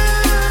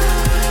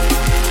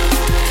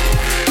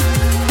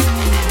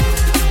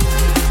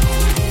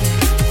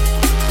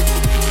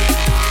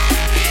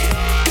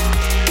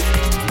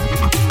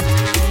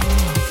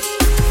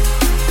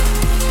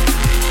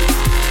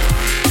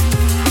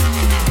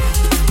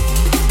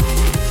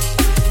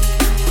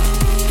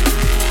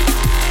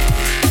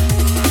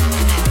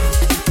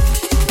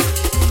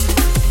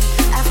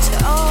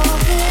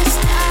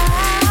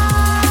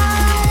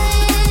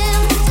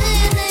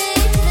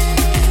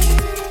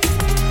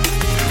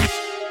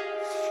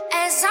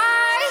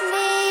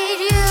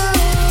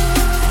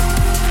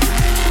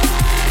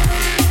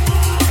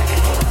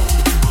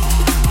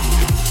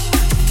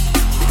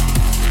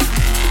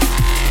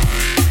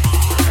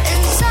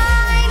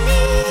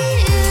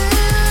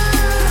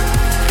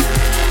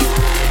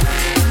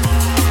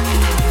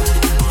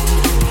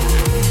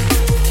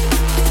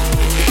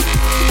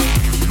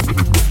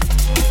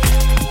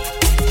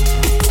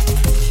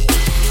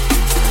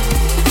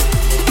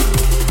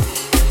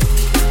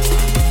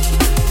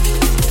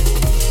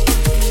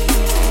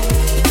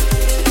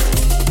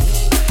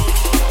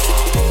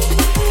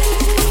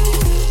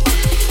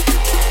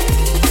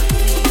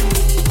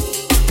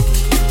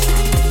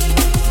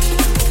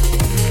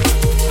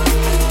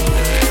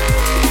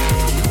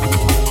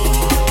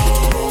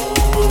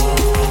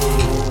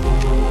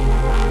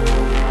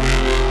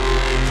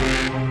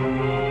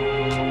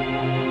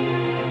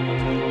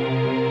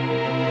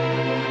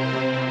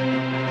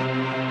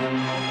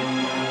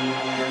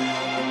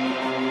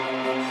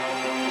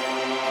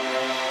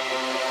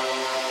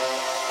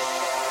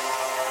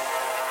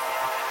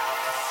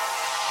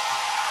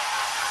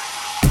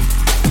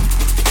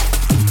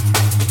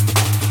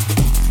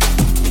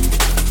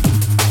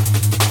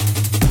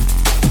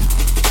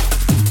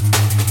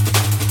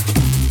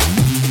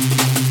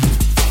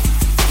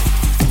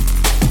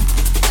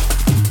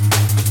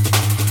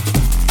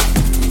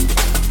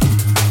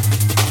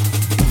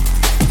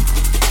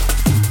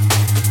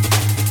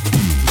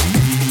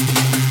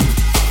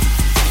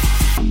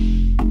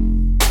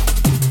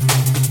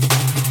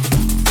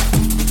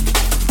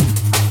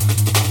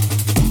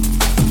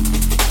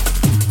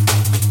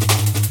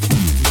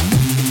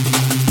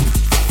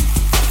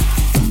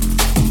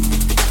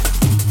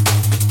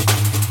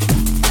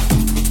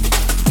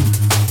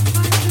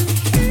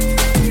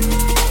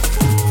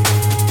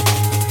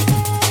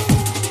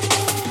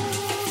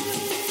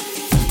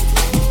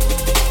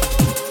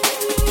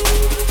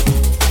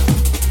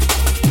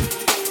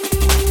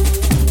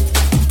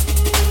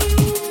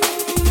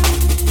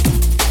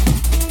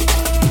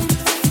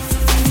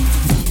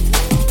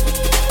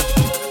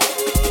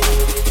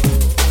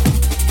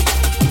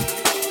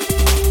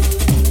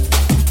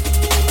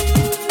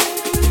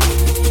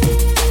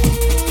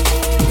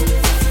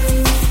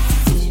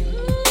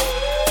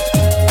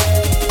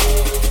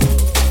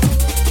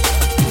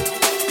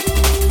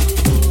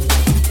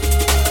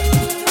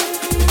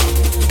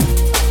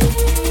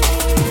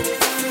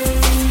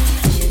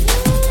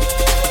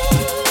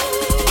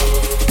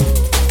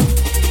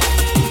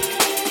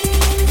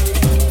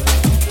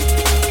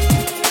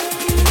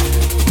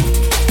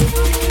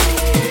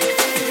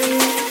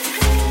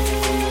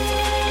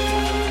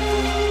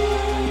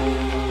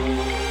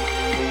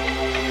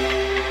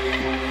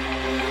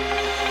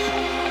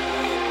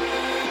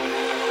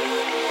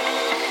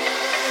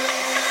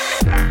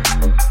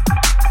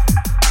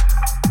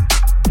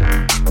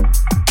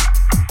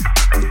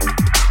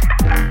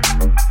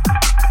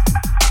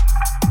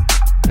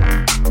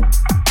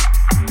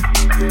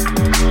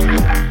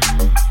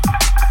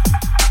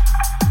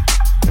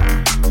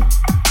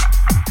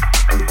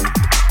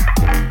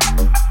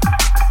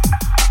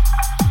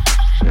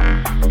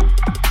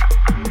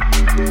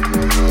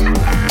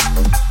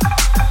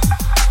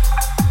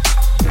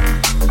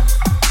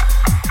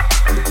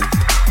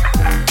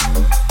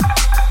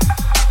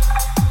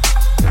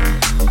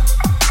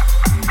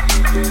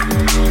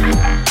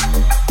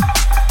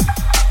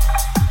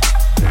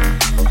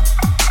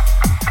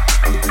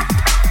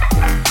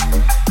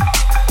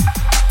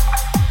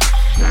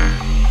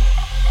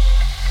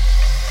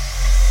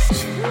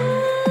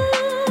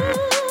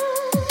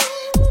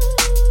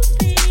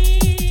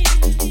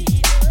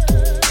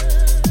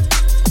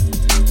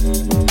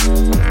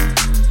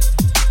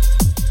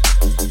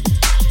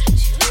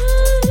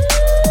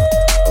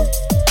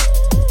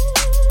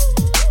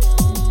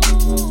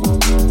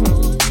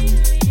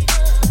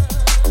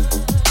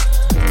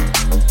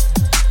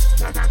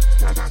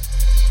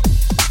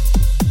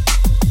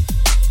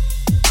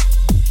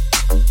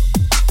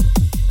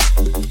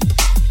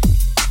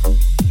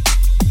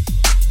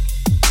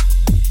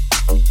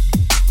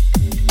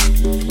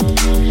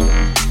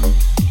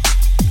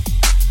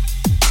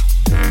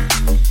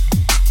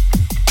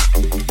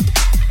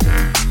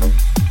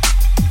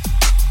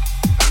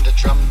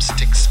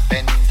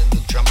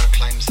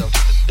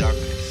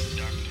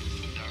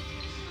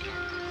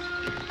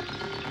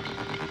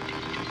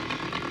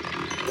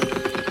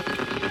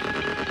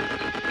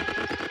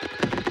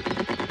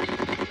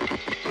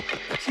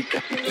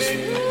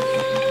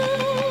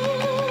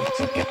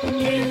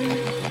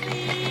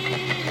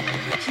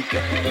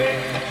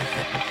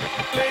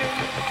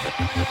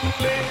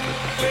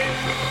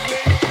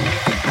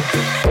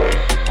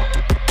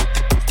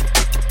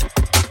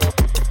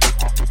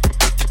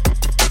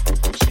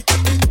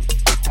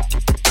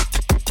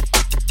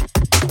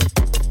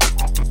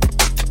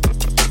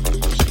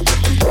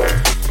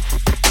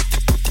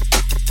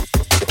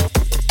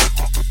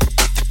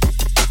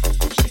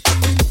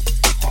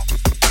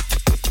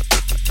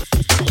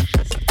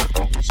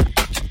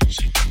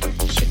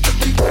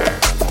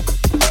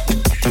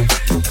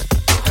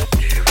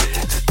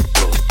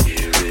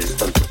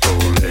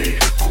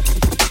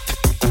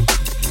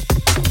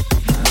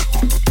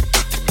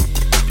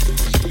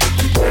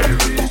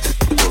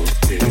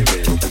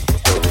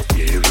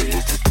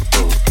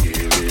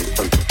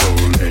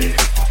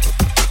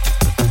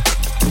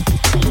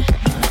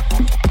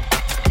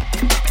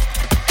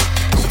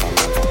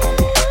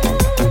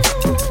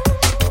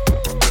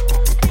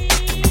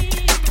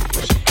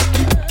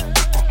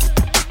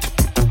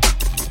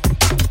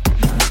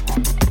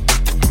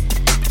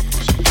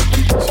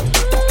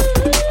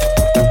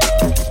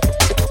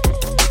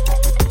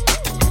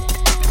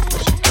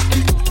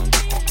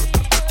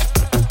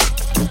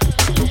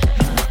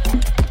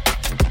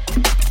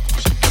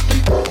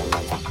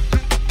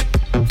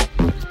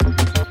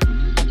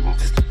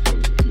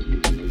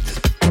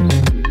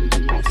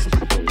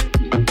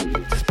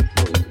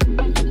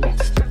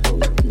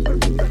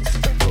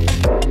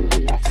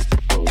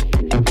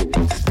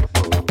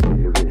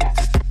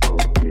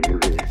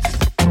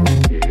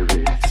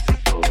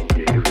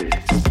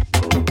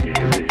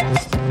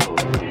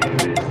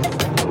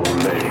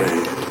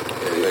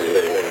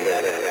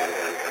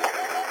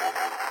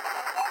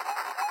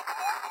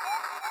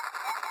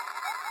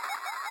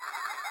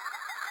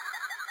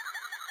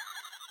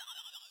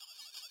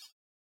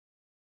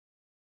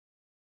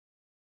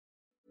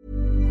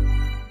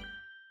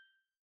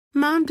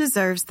 Mom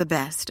deserves the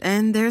best,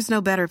 and there's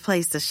no better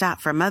place to shop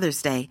for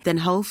Mother's Day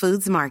than Whole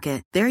Foods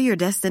Market. They're your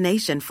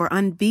destination for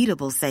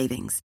unbeatable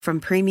savings,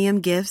 from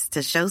premium gifts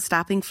to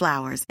show-stopping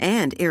flowers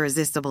and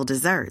irresistible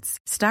desserts.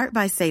 Start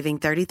by saving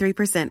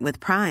 33% with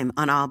Prime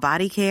on all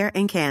body care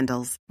and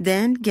candles.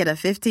 Then get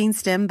a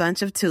 15-stem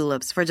bunch of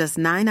tulips for just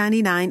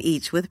 $9.99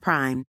 each with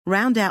Prime.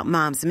 Round out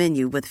Mom's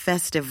menu with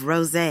festive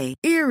rosé,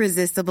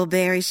 irresistible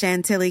berry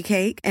chantilly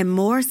cake, and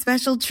more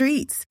special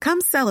treats. Come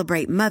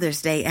celebrate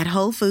Mother's Day at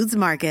Whole Foods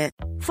Market.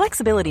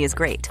 Flexibility is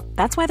great.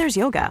 That's why there's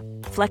yoga.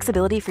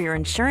 Flexibility for your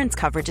insurance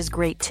coverage is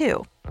great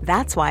too.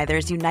 That's why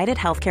there's United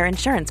Healthcare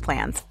Insurance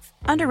Plans.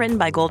 Underwritten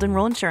by Golden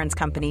Rule Insurance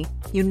Company,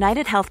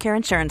 United Healthcare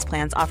Insurance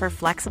Plans offer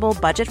flexible,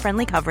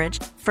 budget-friendly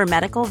coverage for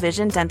medical,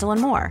 vision, dental,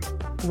 and more.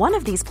 One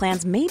of these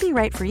plans may be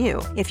right for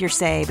you if you're,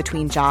 say,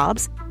 between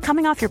jobs,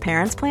 coming off your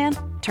parents' plan,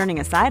 turning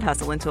a side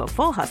hustle into a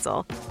full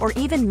hustle, or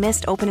even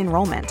missed open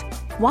enrollment.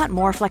 Want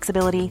more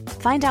flexibility?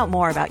 Find out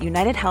more about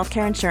United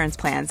Healthcare Insurance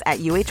Plans at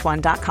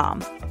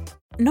uh1.com.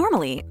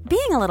 Normally,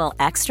 being a little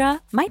extra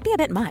might be a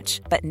bit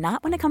much, but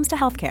not when it comes to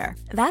healthcare.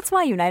 That's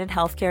why United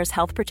Healthcare's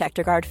Health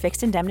Protector Guard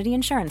fixed indemnity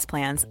insurance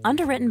plans,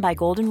 underwritten by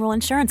Golden Rule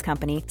Insurance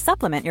Company,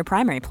 supplement your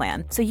primary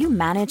plan so you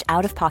manage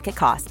out-of-pocket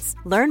costs.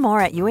 Learn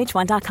more at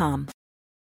uh1.com.